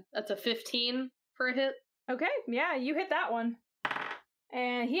bad. That's a 15 for a hit. Okay, yeah, you hit that one.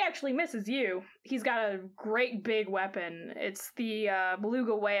 And he actually misses you. He's got a great big weapon. It's the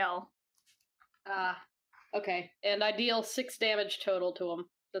beluga whale. Okay. And I deal 6 damage total to him.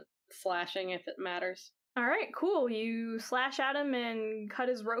 The slashing, if it matters. Alright, cool. You slash at him and cut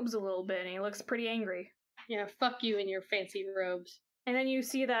his robes a little bit, and he looks pretty angry. Yeah, fuck you and your fancy robes. And then you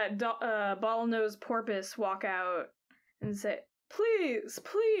see that bottlenose porpoise walk out and say, please,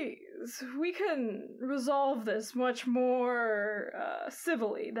 we can resolve this much more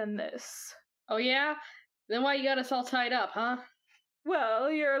civilly than this. Oh yeah? Then why you got us all tied up, huh?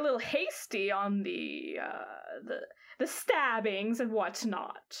 Well, you're a little hasty on the stabbings and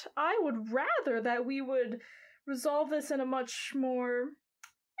whatnot. I would rather that we would resolve this in a much more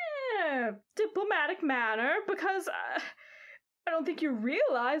diplomatic manner, because I don't think you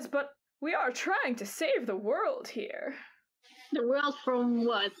realize, but we are trying to save the world here. The world from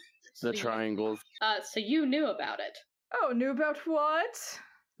what? The triangles. So you knew about it. Oh, knew about what?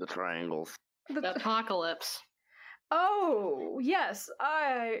 The triangles. The apocalypse. Oh, yes,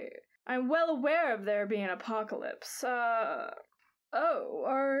 I'm well aware of there being an apocalypse. Oh,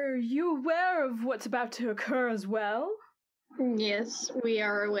 are you aware of what's about to occur as well? Yes, we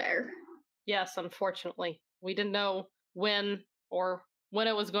are aware. Yes, unfortunately. We didn't know when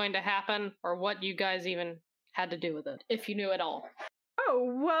it was going to happen or what you guys even had to do with it, if you knew at all.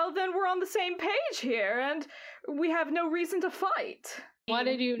 Oh, well, then we're on the same page here, and we have no reason to fight. Why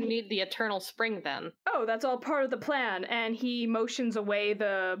did you need the Eternal Spring then? Oh, that's all part of the plan. And he motions away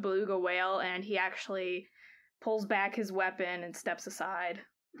the beluga whale, and he actually pulls back his weapon and steps aside.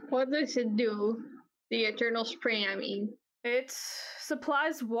 What does it do? The Eternal Spring, I mean. It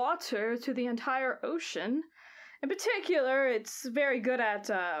supplies water to the entire ocean. In particular, it's very good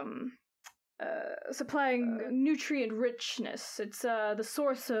at supplying nutrient richness. It's the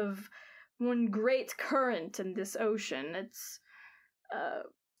source of one great current in this ocean. It's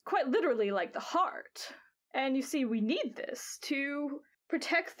quite literally like the heart. And you see, we need this to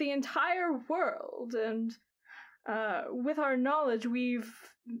protect the entire world. And with our knowledge, we've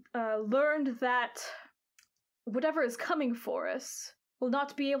learned that whatever is coming for us will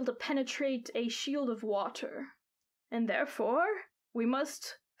not be able to penetrate a shield of water. And therefore, we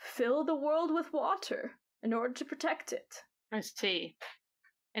must fill the world with water in order to protect it. I see.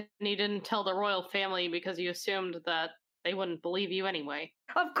 And you didn't tell the royal family because you assumed that they wouldn't believe you anyway.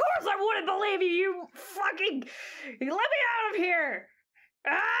 Of course I wouldn't believe you, you fucking... Let me out of here!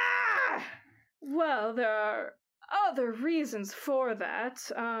 Ah! Well, there are other reasons for that.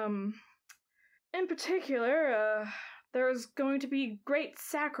 In particular, there's going to be great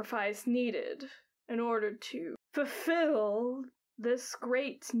sacrifice needed in order to fulfill this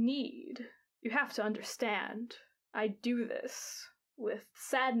great need. You have to understand, I do this with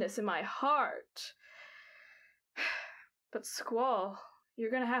sadness in my heart. But Squall,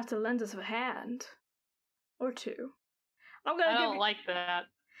 you're gonna have to lend us a hand. Or two. I don't like that.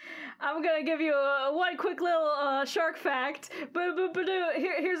 I'm gonna give you one quick little shark fact.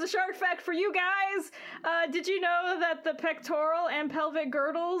 Here's a shark fact for you guys. Did you know that the pectoral and pelvic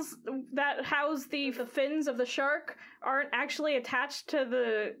girdles that house the fins of the shark aren't actually attached to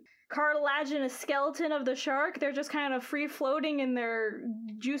the cartilaginous skeleton of the shark? They're just kind of free floating in their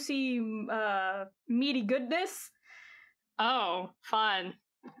juicy, meaty goodness. Oh, fun.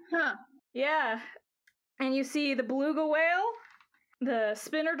 Huh. Yeah. And you see the beluga whale, the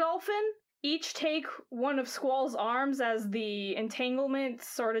spinner dolphin, each take one of Squall's arms as the entanglement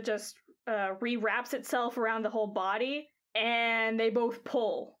sort of just rewraps itself around the whole body, and they both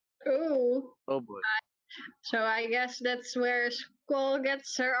pull. Ooh. Oh boy. So I guess that's where Squall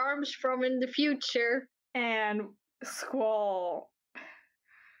gets her arms from in the future. And Squall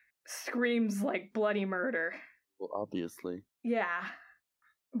screams like bloody murder. Well, obviously. Yeah.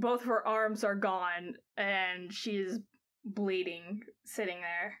 Both of her arms are gone, and she's bleeding, sitting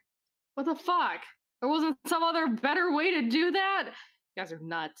there. What the fuck? There wasn't some other better way to do that? You guys are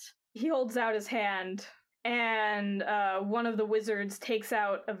nuts. He holds out his hand, and one of the wizards takes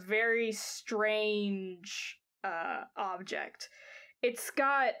out a very strange object. It's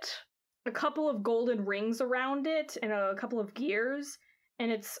got a couple of golden rings around it and a couple of gears,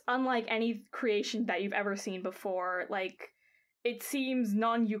 and it's unlike any creation that you've ever seen before. Like, it seems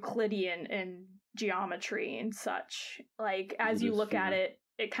non-Euclidean in geometry and such. Like, as you look at it,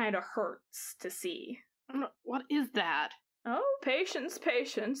 it kind of hurts to see. What is that? Oh, patience,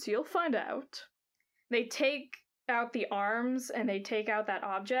 patience. You'll find out. They take out the arms and they take out that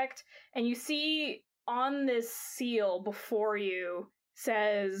object, and you see on this seal before you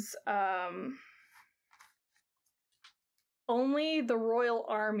says, only the royal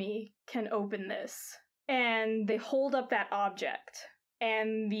army can open this. And they hold up that object,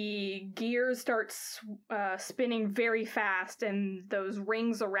 and the gears start spinning very fast, and those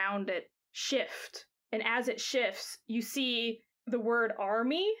rings around it shift. And as it shifts, you see the word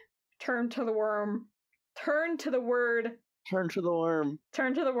army turn to the worm, turn to the word arms.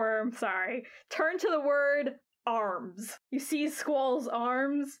 You see Squall's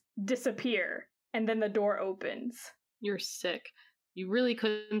arms disappear, and then the door opens. You're sick. You really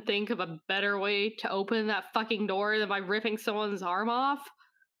couldn't think of a better way to open that fucking door than by ripping someone's arm off?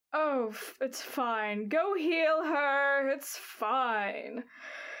 Oh, it's fine. Go heal her. It's fine.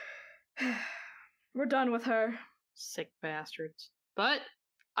 We're done with her. Sick bastards. But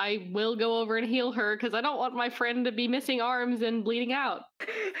I will go over and heal her because I don't want my friend to be missing arms and bleeding out.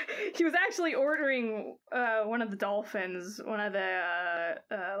 He was actually ordering one of the dolphins, one of the,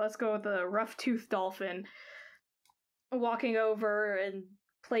 let's go with the rough-toothed dolphin, walking over and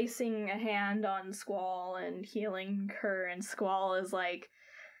placing a hand on Squall and healing her, and Squall is like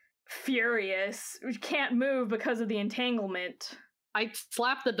furious. She can't move because of the entanglement. I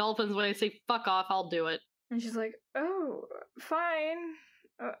slap the dolphins when I say fuck off, I'll do it. And she's like, oh, fine.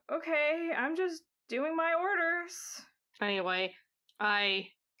 Okay, I'm just doing my orders. Anyway, I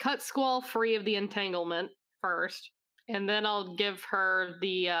cut Squall free of the entanglement first, and then I'll give her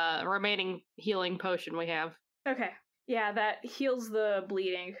the remaining healing potion we have. Okay. Yeah, that heals the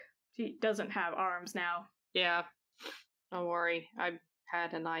bleeding. She doesn't have arms now. Yeah. Don't worry. I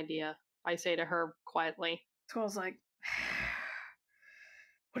had an idea. I say to her quietly. Squall's like,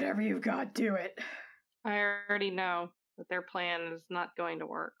 whatever you've got, do it. I already know that their plan is not going to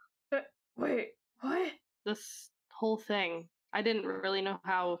work. Wait, what? This whole thing, I didn't really know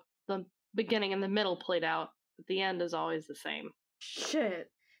how the beginning and the middle played out, but the end is always the same. Shit,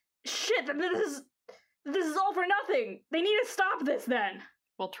 this is all for nothing. They need to stop this then.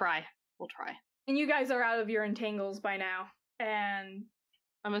 We'll try. And you guys are out of your entangles by now. And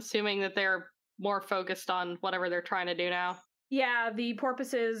I'm assuming that they're more focused on whatever they're trying to do now. yeah, the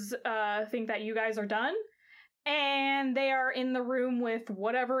porpoises think that you guys are done. And they are in the room with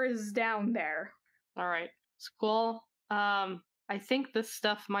whatever is down there. Alright. Squall, I think this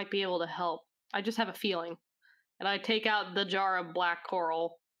stuff might be able to help. I just have a feeling. And I take out the jar of black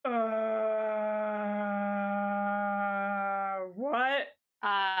coral. What?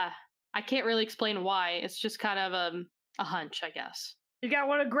 I can't really explain why. It's just kind of a hunch, I guess. You got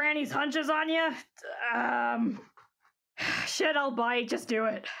one of Granny's hunches on you? Shit, I'll bite. Just do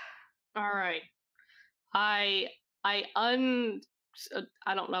it. Alright. I don't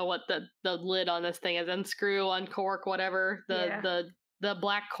know what the lid on this thing is. Unscrew, uncork, whatever. The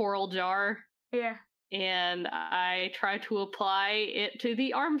black coral jar. Yeah. And I try to apply it to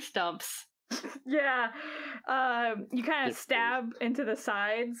the arm stumps. Yeah. You kind of stab into the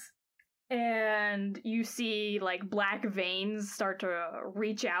sides, and you see like black veins start to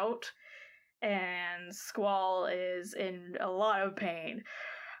reach out, and Squall is in a lot of pain.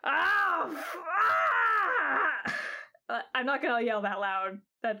 I'm not gonna yell that loud.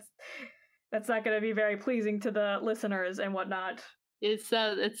 That's not gonna be very pleasing to the listeners and whatnot. Yeah,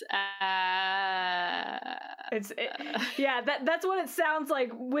 that's what it sounds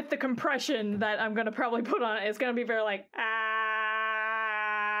like with the compression that I'm gonna probably put on it. It's gonna be very like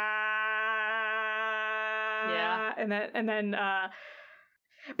yeah, and then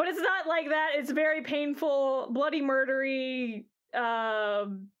but it's not like that. It's very painful, bloody, murdery,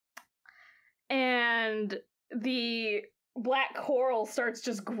 and the black coral starts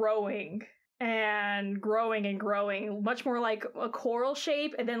just growing. And growing and growing, much more like a coral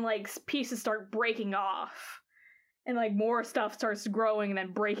shape, and then like pieces start breaking off, and like more stuff starts growing and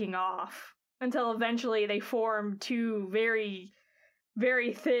then breaking off until eventually they form two very,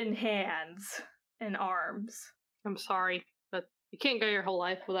 very thin hands and arms. I'm sorry, but you can't go your whole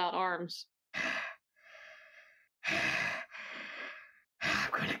life without arms. I'm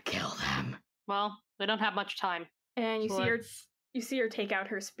gonna kill them. Well, we don't have much time. And you see her take out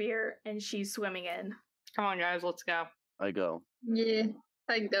her spear, and she's swimming in. Come on, guys, let's go. I go. Yeah,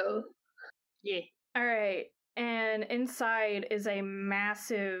 I go. Yeah. Alright, and inside is a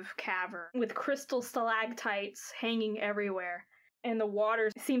massive cavern with crystal stalactites hanging everywhere, and the water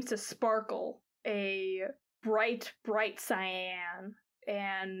seems to sparkle a bright, bright cyan,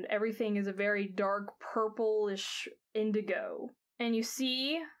 and everything is a very dark purplish indigo. And you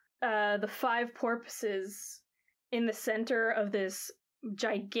see the 5 porpoises in the center of this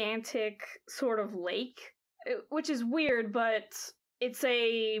gigantic sort of lake, which is weird, but it's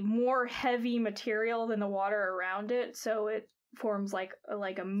a more heavy material than the water around it, so it forms like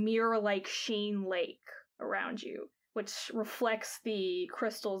a mirror-like sheen lake around you, which reflects the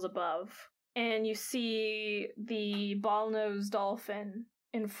crystals above. And you see the ball-nosed dolphin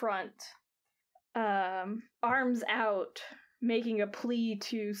in front, arms out, making a plea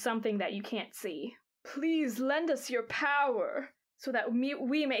to something that you can't see. Please lend us your power so that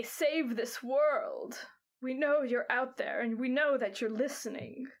we may save this world. We know you're out there, and we know that you're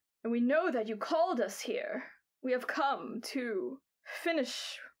listening, and we know that you called us here. We have come to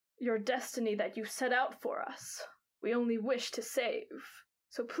finish your destiny that you set out for us. We only wish to save.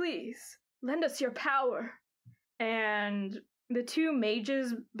 So please, lend us your power. And the 2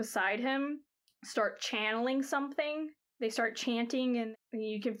 mages beside him start channeling something. They start chanting, and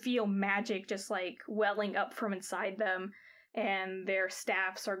you can feel magic just like welling up from inside them, and their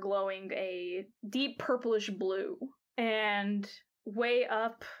staffs are glowing a deep purplish blue. And way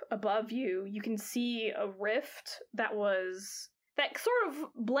up above you, you can see a rift that sort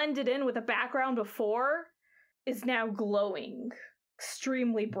of blended in with the background before, is now glowing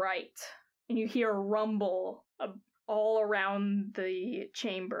extremely bright. And you hear a rumble all around the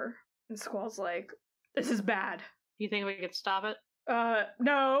chamber. And Squall's like, this is bad. Do you think we could stop it?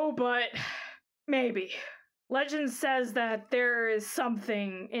 No, but maybe. Legend says that there is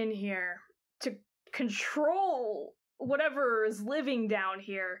something in here to control whatever is living down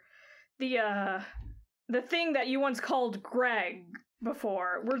here. The thing that you once called Greg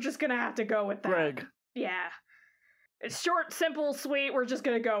before. We're just gonna have to go with that. Greg. Yeah. It's short, simple, sweet. We're just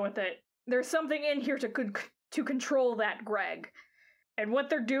gonna go with it. There's something in here to control that Greg. And what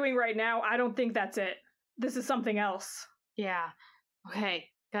they're doing right now, I don't think that's it. This is something else. Yeah. Okay,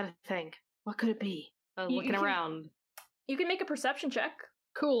 gotta think. What could it be? Looking around. You can make a perception check.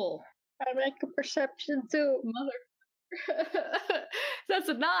 Cool. I make a perception too. Mother. That's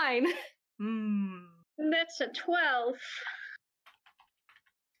a 9. That's a 12.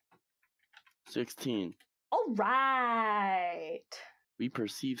 16. All right. We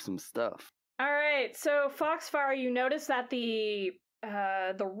perceive some stuff. All right. So Foxfire, you notice that the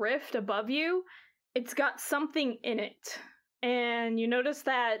rift above you, it's got something in it, and you notice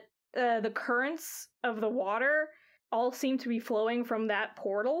that the currents of the water all seem to be flowing from that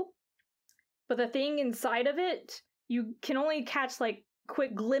portal, but the thing inside of it, you can only catch like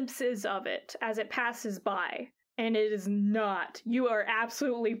quick glimpses of it as it passes by. And it is not. You are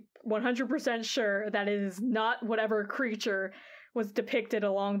absolutely 100% sure that it is not whatever creature was depicted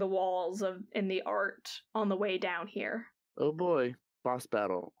along the walls in the art on the way down here. Oh boy, boss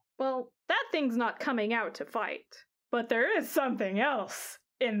battle. Well, that thing's not coming out to fight. But there is something else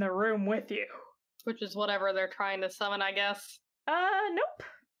in the room with you. Which is whatever they're trying to summon, I guess. Nope.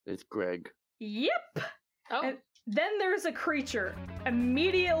 It's Greg. Yep. Oh. And then there's a creature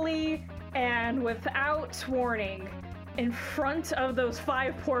immediately and without warning in front of those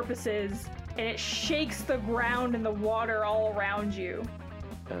 5 porpoises, and it shakes the ground and the water all around you.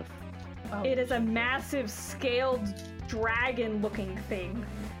 F. Oh. It is a massive scaled dragon-looking thing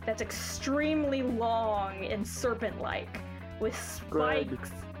that's extremely long and serpent-like, with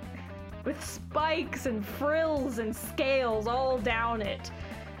spikes. With spikes and frills and scales all down it,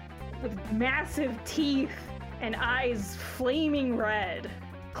 with massive teeth and eyes flaming red,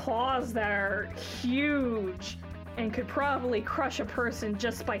 claws that are huge and could probably crush a person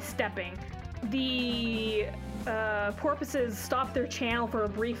just by stepping. The porpoises stop their channel for a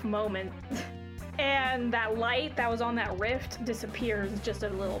brief moment, and that light that was on that rift disappears just a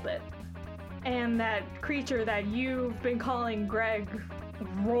little bit. And that creature that you've been calling Greg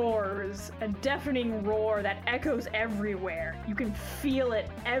roars, a deafening roar that echoes everywhere. You can feel it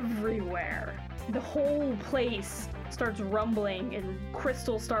everywhere. The whole place starts rumbling and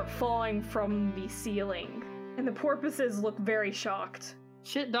crystals start falling from the ceiling. And the porpoises look very shocked.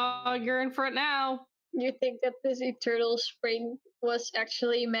 Shit, dog, you're in for it now. You think that this eternal spring was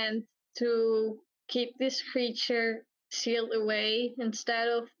actually meant to keep this creature sealed away instead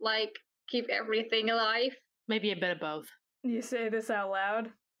of, like, keep everything alive? Maybe a bit of both. You say this out loud?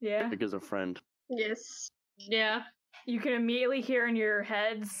 Yeah? Greg is a friend. Yes. Yeah. You can immediately hear in your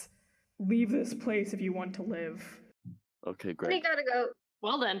heads, leave this place if you want to live. Okay, Greg. We gotta go.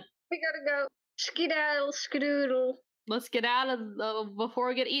 Well then, We gotta go. Skedaddle, skedoodle. let's get out of before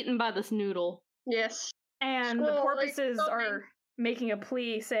we get eaten by this noodle. Yes. And the Squirrel, porpoises like, are making a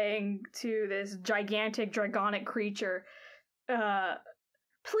plea saying to this gigantic dragonic creature,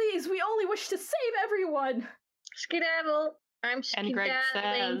 please, we only wish to save everyone. Skedaddle. I'm skedaddling. And Greg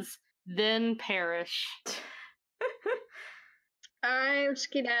says, then perish. I'm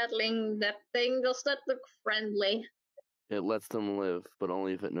skedaddling. That thing does not look friendly. It lets them live, but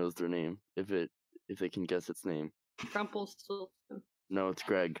only if it knows their name. If they can guess its name. Rumpelstiltskin. No, it's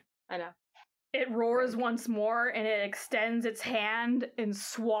Greg. I know. It roars once more, and it extends its hand and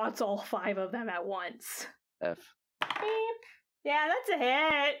swats all 5 of them at once. F. Beep. Yeah, that's a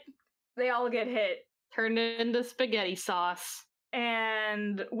hit. They all get hit. Turned into spaghetti sauce.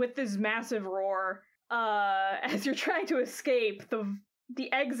 And with this massive roar, as you're trying to escape,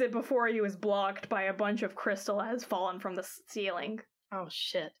 the exit before you is blocked by a bunch of crystal that has fallen from the ceiling. Oh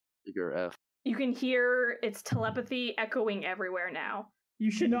shit. Figure F. You can hear its telepathy echoing everywhere now. You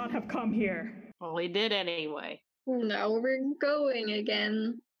should not have come here. Well, we did anyway. Now we're going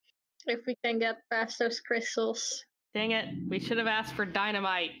again. If we can get past those crystals. Dang it. We should have asked for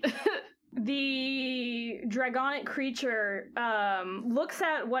dynamite. The dragonic creature looks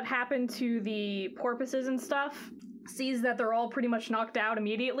at what happened to the porpoises and stuff, sees that they're all pretty much knocked out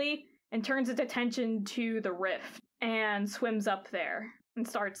immediately, and turns its attention to the rift and swims up there and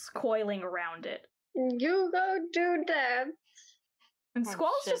starts coiling around it. You go do that. And Oh,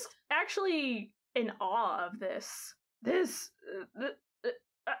 Squall's shit. just actually in awe of this. I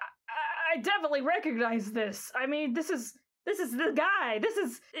definitely recognize this. I mean, this is the guy.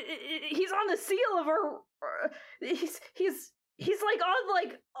 He's on the seal of our. He's He's like on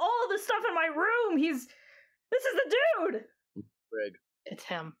like all the stuff in my room. This is the dude. Greg. It's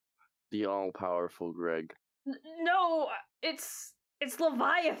him. The all-powerful Greg. No, it's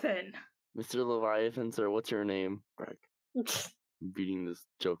Leviathan. Mr. Leviathan, sir, what's your name? Greg. Beating this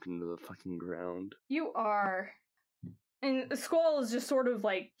joke into the fucking ground. You are. And Squall is just sort of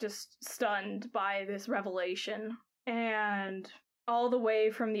like just stunned by this revelation. And all the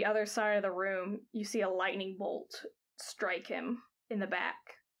way from the other side of the room, you see a lightning bolt strike him in the back.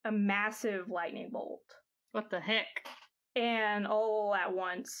 A massive lightning bolt. What the heck? And all at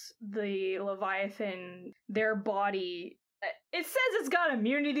once, the Leviathan, their body, it says it's got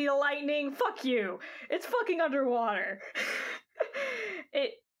immunity to lightning. Fuck you. It's fucking underwater.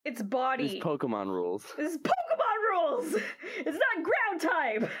 Its body. These Pokemon rules. This is Pokemon rules. It's not ground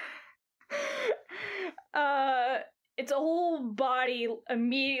type. Its whole body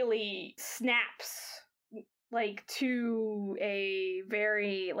immediately snaps like to a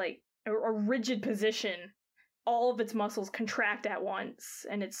very like a rigid position. All of its muscles contract at once,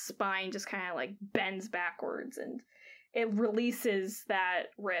 and its spine just kind of like bends backwards, and it releases that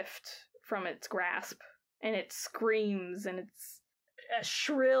rift from its grasp, and it screams, and it's a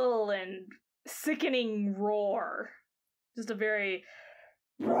shrill and sickening roar. Just a very...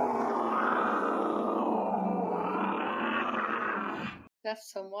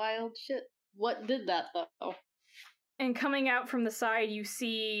 That's some wild shit. What did that, though? And coming out from the side, you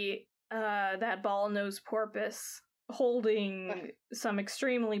see that ball-nosed porpoise holding some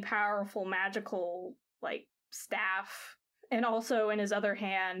extremely powerful magical, like, staff. And also in his other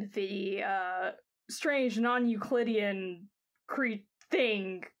hand, the strange non-Euclidean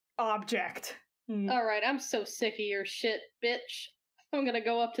thing object. Alright, I'm so sick of your shit, bitch. I'm gonna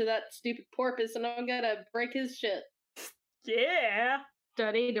go up to that stupid porpoise and I'm gonna break his shit. Yeah. Do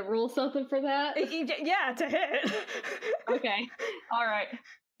I need to roll something for that? Yeah, to hit. Okay. Alright.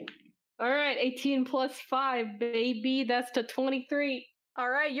 Alright, 18 plus 5, baby. That's to 23.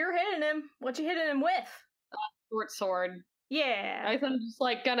 Alright, you're hitting him. What you hitting him with? Short sword. Yeah. I think I'm just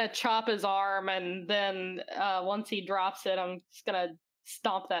like gonna chop his arm, and then once he drops it, I'm just gonna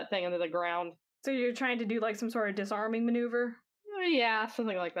stomp that thing into the ground. So you're trying to do like some sort of disarming maneuver? Yeah,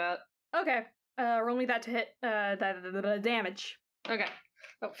 something like that. Okay. Roll me that to hit the damage. Okay.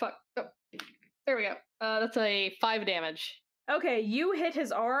 Oh, fuck. Oh. There we go. That's a 5 damage. Okay, you hit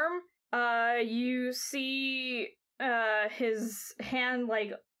his arm. You see his hand,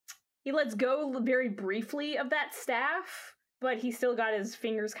 like, he lets go very briefly of that staff, but he still got his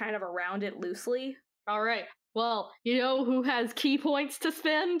fingers kind of around it loosely. Alright. Well, you know who has key points to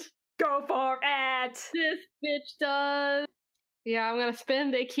spend? Go for it! This bitch does! Yeah, I'm gonna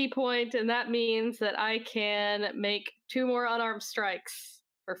spend a key point, and that means that I can make 2 more unarmed strikes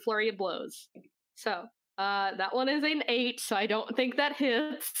for flurry of blows. So, that one is an 8, so I don't think that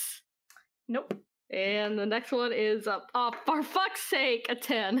hits. Nope. And the next one is, oh, for fuck's sake, a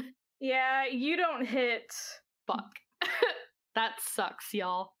 10. Yeah, you don't hit. Fuck. That sucks,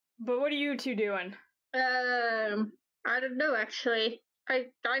 y'all. But what are you two doing? I don't know, actually. I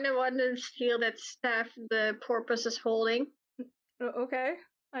kind of want to steal that staff the porpoise is holding. Okay.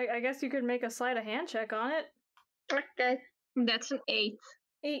 I guess you could make a sleight of hand check on it. Okay. That's an 8.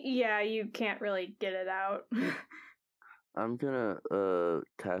 Yeah, you can't really get it out. I'm gonna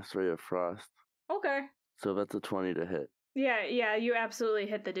cast Ray of Frost. Okay. So that's a 20 to hit. Yeah, you absolutely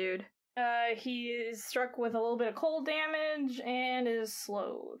hit the dude. He is struck with a little bit of cold damage and is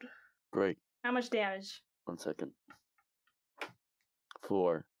slowed. Great. How much damage? 1 second.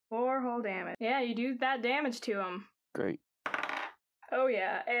 4. 4 whole damage. Yeah, you do that damage to him. Great. Oh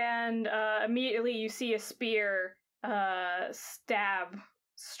yeah, and immediately you see a spear stab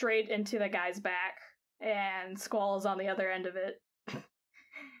straight into the guy's back, and Squall is on the other end of it.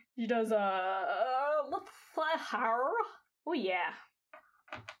 He does oh yeah.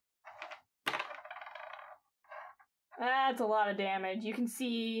 That's a lot of damage. You can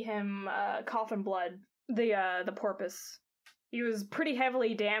see him coughing blood. The porpoise. He was pretty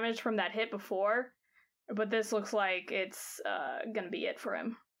heavily damaged from that hit before, but this looks like it's gonna be it for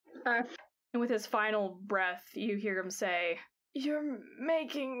him. And with his final breath, you hear him say, "You're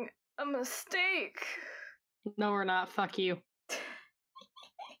making a mistake." No, we're not. Fuck you.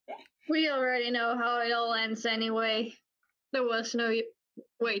 We already know how it all ends anyway. There was no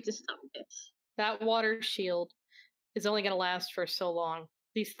way to stop this. That water shield is only going to last for so long.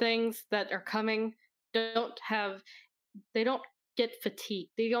 These things that are coming they don't get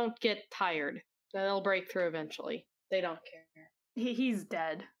fatigued. They don't get tired. They'll break through eventually. They don't care. He's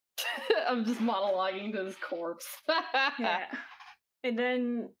dead. I'm just monologuing to his corpse. Yeah. And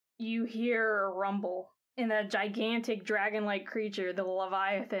then you hear a rumble And that gigantic dragon-like creature, the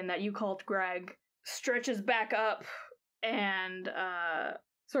Leviathan that you called Greg, stretches back up and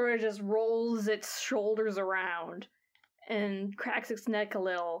sort of just rolls its shoulders around and cracks its neck a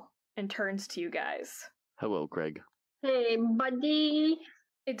little and turns to you guys. Hello, Greg. Hey, buddy.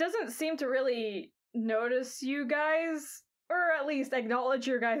 It doesn't seem to really notice you guys, or at least acknowledge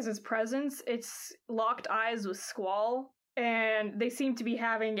your guys' presence. It's locked eyes with Squall, and they seem to be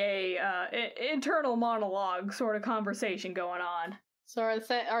having a internal monologue sort of conversation going on. So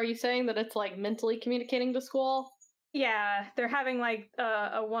are you saying that it's like mentally communicating to Squall? Yeah, they're having like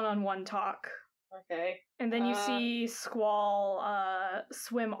a one-on-one talk. Okay. And then you see Squall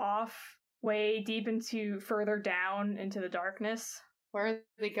swim off way deep into further down into the darkness. Where are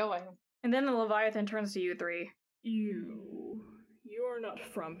they going? And then the Leviathan turns to you three. You're not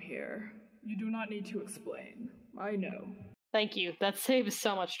from here. You do not need to explain. I know. Thank you. That saves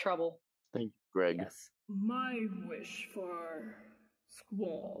so much trouble. Thank you, Greg. Yes. My wish for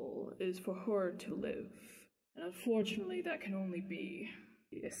Squall is for her to live. And unfortunately, that can only be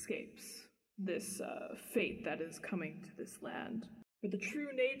escapes. This fate that is coming to this land. But the true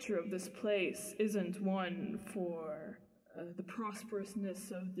nature of this place isn't one for the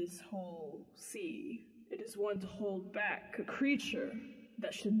prosperousness of this whole sea. It is one to hold back a creature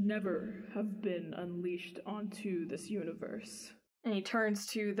that should never have been unleashed onto this universe. And he turns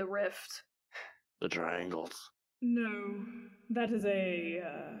to the rift. The triangles. No, that is a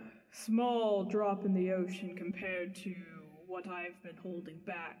small drop in the ocean compared to what I've been holding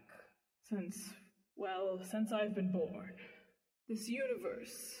back since I've been born. This universe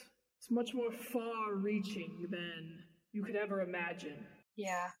is much more far-reaching than you could ever imagine.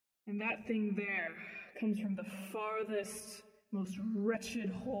 Yeah. And that thing there comes from the farthest, most wretched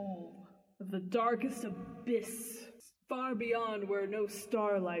hole of the darkest abyss, far beyond where no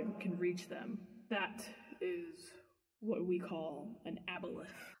starlight can reach them. That is what we call an aboleth.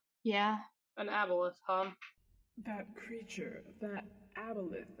 Yeah. An aboleth, huh? That creature, that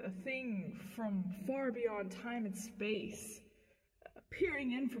aboleth, a thing from far beyond time and space,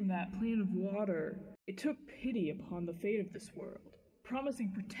 peering in from that plane of water, it took pity upon the fate of this world,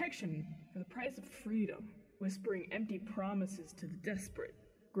 promising protection for the price of freedom, whispering empty promises to the desperate,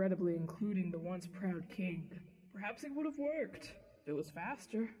 regrettably including the once proud king. Perhaps it would have worked if it was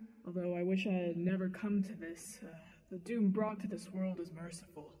faster, although I wish I had never come to this. The doom brought to this world is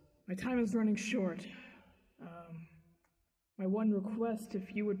merciful. My time is running short. My one request,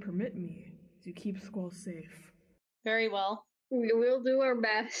 if you would permit me, is you keep Squall safe. Very well. We will do our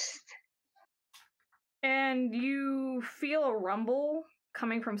best. And you feel a rumble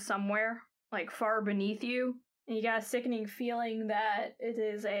coming from somewhere, like far beneath you. And you got a sickening feeling that it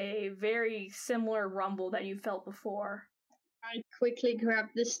is a very similar rumble that you felt before. I quickly grab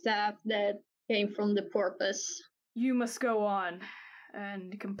the staff that came from the porpoise. You must go on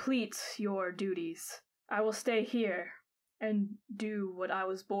and complete your duties. I will stay here and do what I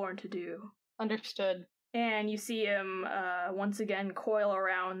was born to do. Understood. And you see him once again coil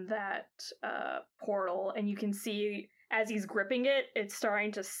around that portal, and you can see as he's gripping it, it's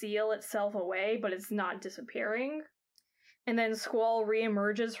starting to seal itself away, but it's not disappearing. And then Squall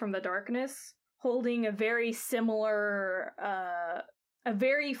reemerges from the darkness, holding a very similar, a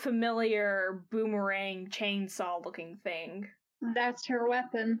very familiar boomerang chainsaw-looking thing. That's her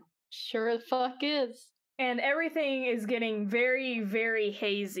weapon. Sure the fuck is. And everything is getting very, very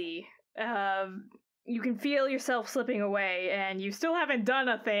hazy. You can feel yourself slipping away, and you still haven't done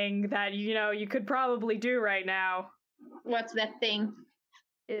a thing that, you could probably do right now. What's that thing?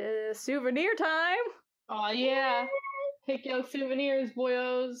 Souvenir time! Oh yeah. Pick your souvenirs,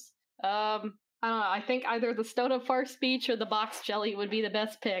 boyos. I don't know, I think either the Stoda Far speech or the box jelly would be the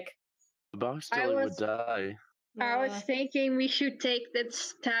best pick. The box jelly would die. I was thinking we should take that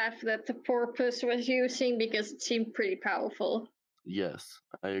staff that the porpoise was using because it seemed pretty powerful. Yes,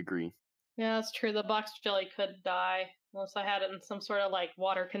 I agree. Yeah, that's true. The box jelly could die unless I had it in some sort of like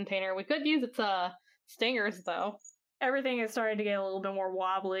water container. We could use its stingers though. Everything is starting to get a little bit more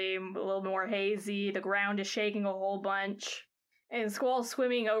wobbly, a little bit more hazy. The ground is shaking a whole bunch. And Squall's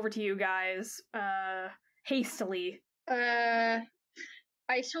swimming over to you guys, hastily. I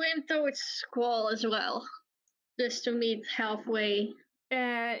swim towards Squall as well, just to meet halfway.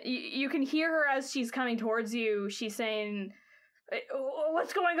 You can hear her as she's coming towards you. She's saying,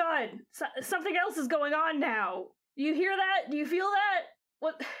 "What's going on? Something else is going on now. Do you hear that? Do you feel that?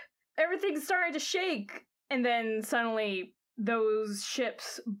 What? Everything's starting to shake." And then suddenly, those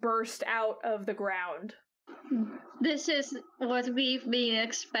ships burst out of the ground. This is what we've been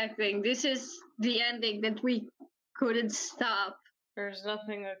expecting. This is the ending that we couldn't stop. There's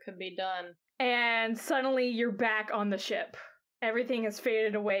nothing that could be done. and suddenly you're back on the ship. Everything has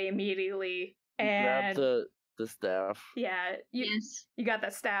faded away immediately. And Grab the staff. yeah, Yes. you got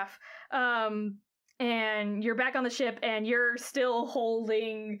that staff. And you're back on the ship, and you're still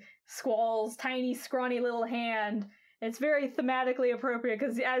holding Squall's tiny, scrawny little hand. It's very thematically appropriate,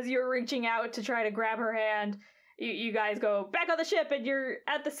 because as you're reaching out to try to grab her hand, you guys go back on the ship, and you're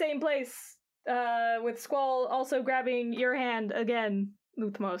at the same place, with Squall also grabbing your hand again,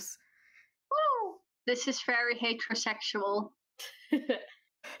 Luthmos. Woo! This is very heterosexual.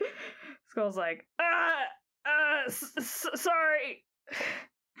 Squall's like, sorry.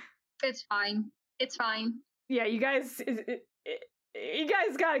 It's fine. It's fine. Yeah, you guys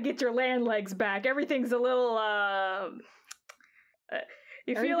gotta get your land legs back. Everything's a little,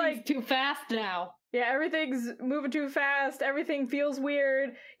 you feel like too fast now. Yeah, everything's moving too fast. Everything feels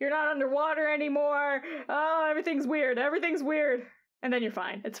weird. You're not underwater anymore. Oh, everything's weird. Everything's weird. And then you're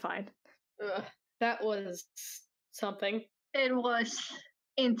fine. It's fine. Ugh, that was something. It was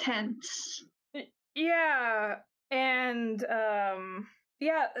intense. Yeah, and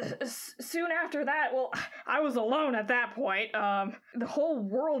yeah, soon after that, well, I was alone at that point. The whole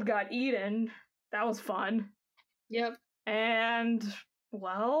world got eaten. That was fun. Yep. And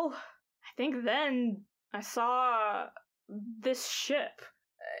well, I think then I saw this ship.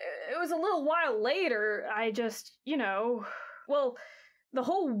 It was a little while later. I just, well, the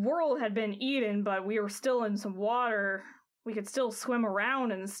whole world had been eaten, but we were still in some water. We could still swim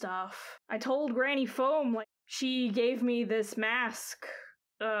around and stuff. I told Granny Foam, she gave me this mask.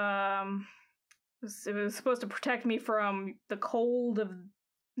 It was supposed to protect me from the cold of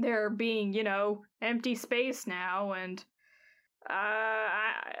there being, empty space now, and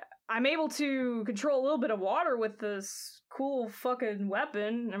I'm able to control a little bit of water with this cool fucking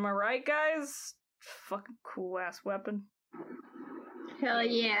weapon. Am I right, guys? Fucking cool ass weapon. Hell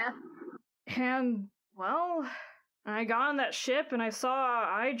yeah. And, well, I got on that ship and I saw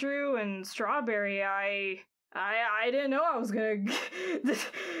Idrew and Strawberry. I didn't know I was gonna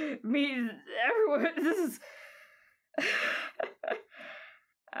meet everyone. This is...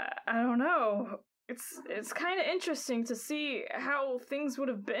 I don't know. It's kind of interesting to see how things would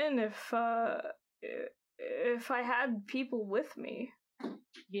have been if I had people with me.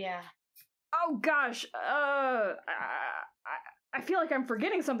 Yeah. Oh gosh. I feel like I'm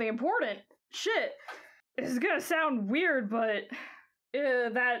forgetting something important. Shit. This is gonna sound weird, but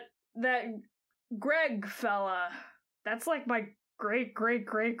that Greg fella, that's like my great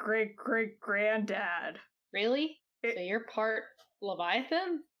granddad. Really? So you're part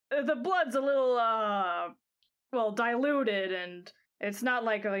Leviathan? The blood's a little diluted, and it's not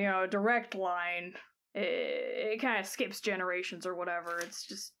like a direct line. It kind of skips generations or whatever. It's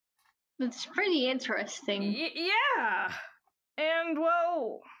just It's pretty interesting. yeah. And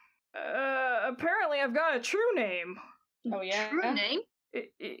well, apparently I've got a true name. Oh yeah. True name?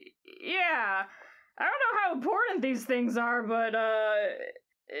 Yeah. I don't know how important these things are, but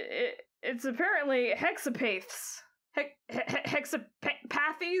it's apparently hexapaths.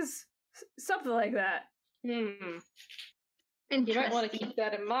 Hexapathies? Something like that. You Interesting. might want to keep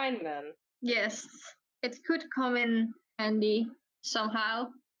that in mind then. Yes. It could come in handy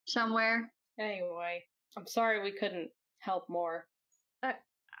somehow, somewhere. Anyway, I'm sorry we couldn't help more.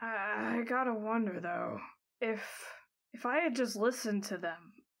 I gotta wonder though, if I had just listened to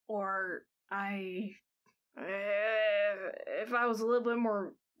them, or if I was a little bit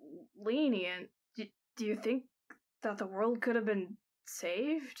more lenient, do you think that the world could have been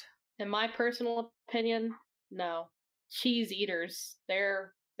saved? In my personal opinion, no. Cheese eaters,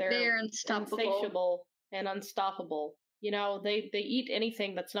 they're unstoppable. insatiable and unstoppable. They eat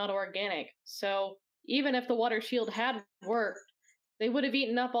anything that's not organic. So even if the water shield had worked, they would have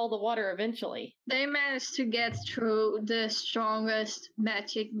eaten up all the water eventually. They managed to get through the strongest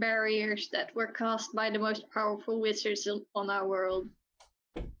magic barriers that were cast by the most powerful wizards on our world.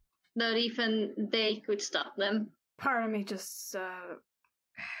 Not even they could stop them. Part of me just, I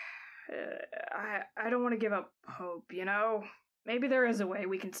don't want to give up hope, Maybe there is a way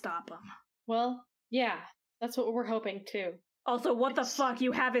we can stop them. Well, yeah, that's what we're hoping too. Also, what the fuck?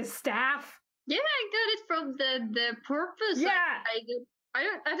 You have his staff? Yeah, I got it from the purpose. Yeah! I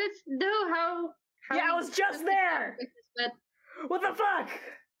didn't know how Yeah, I was just there! But What the fuck?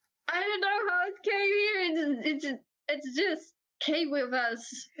 I don't know how it came here. It's just came with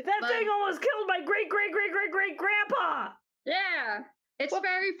us. That thing almost killed my great grandpa! Yeah, it's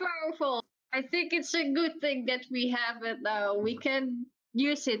very powerful. I think it's a good thing that we have it now. We can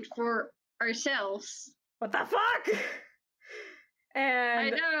use it for ourselves. What the fuck?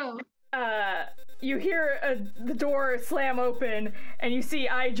 And I know. you hear the door slam open, and you see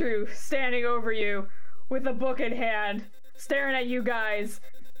Idru standing over you with a book in hand, staring at you guys.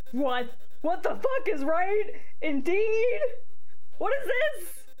 What the fuck is right? Indeed? What is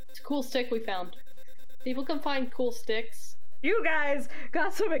this? It's a cool stick we found. People can find cool sticks. You guys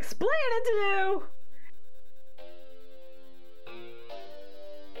got some explaining to do!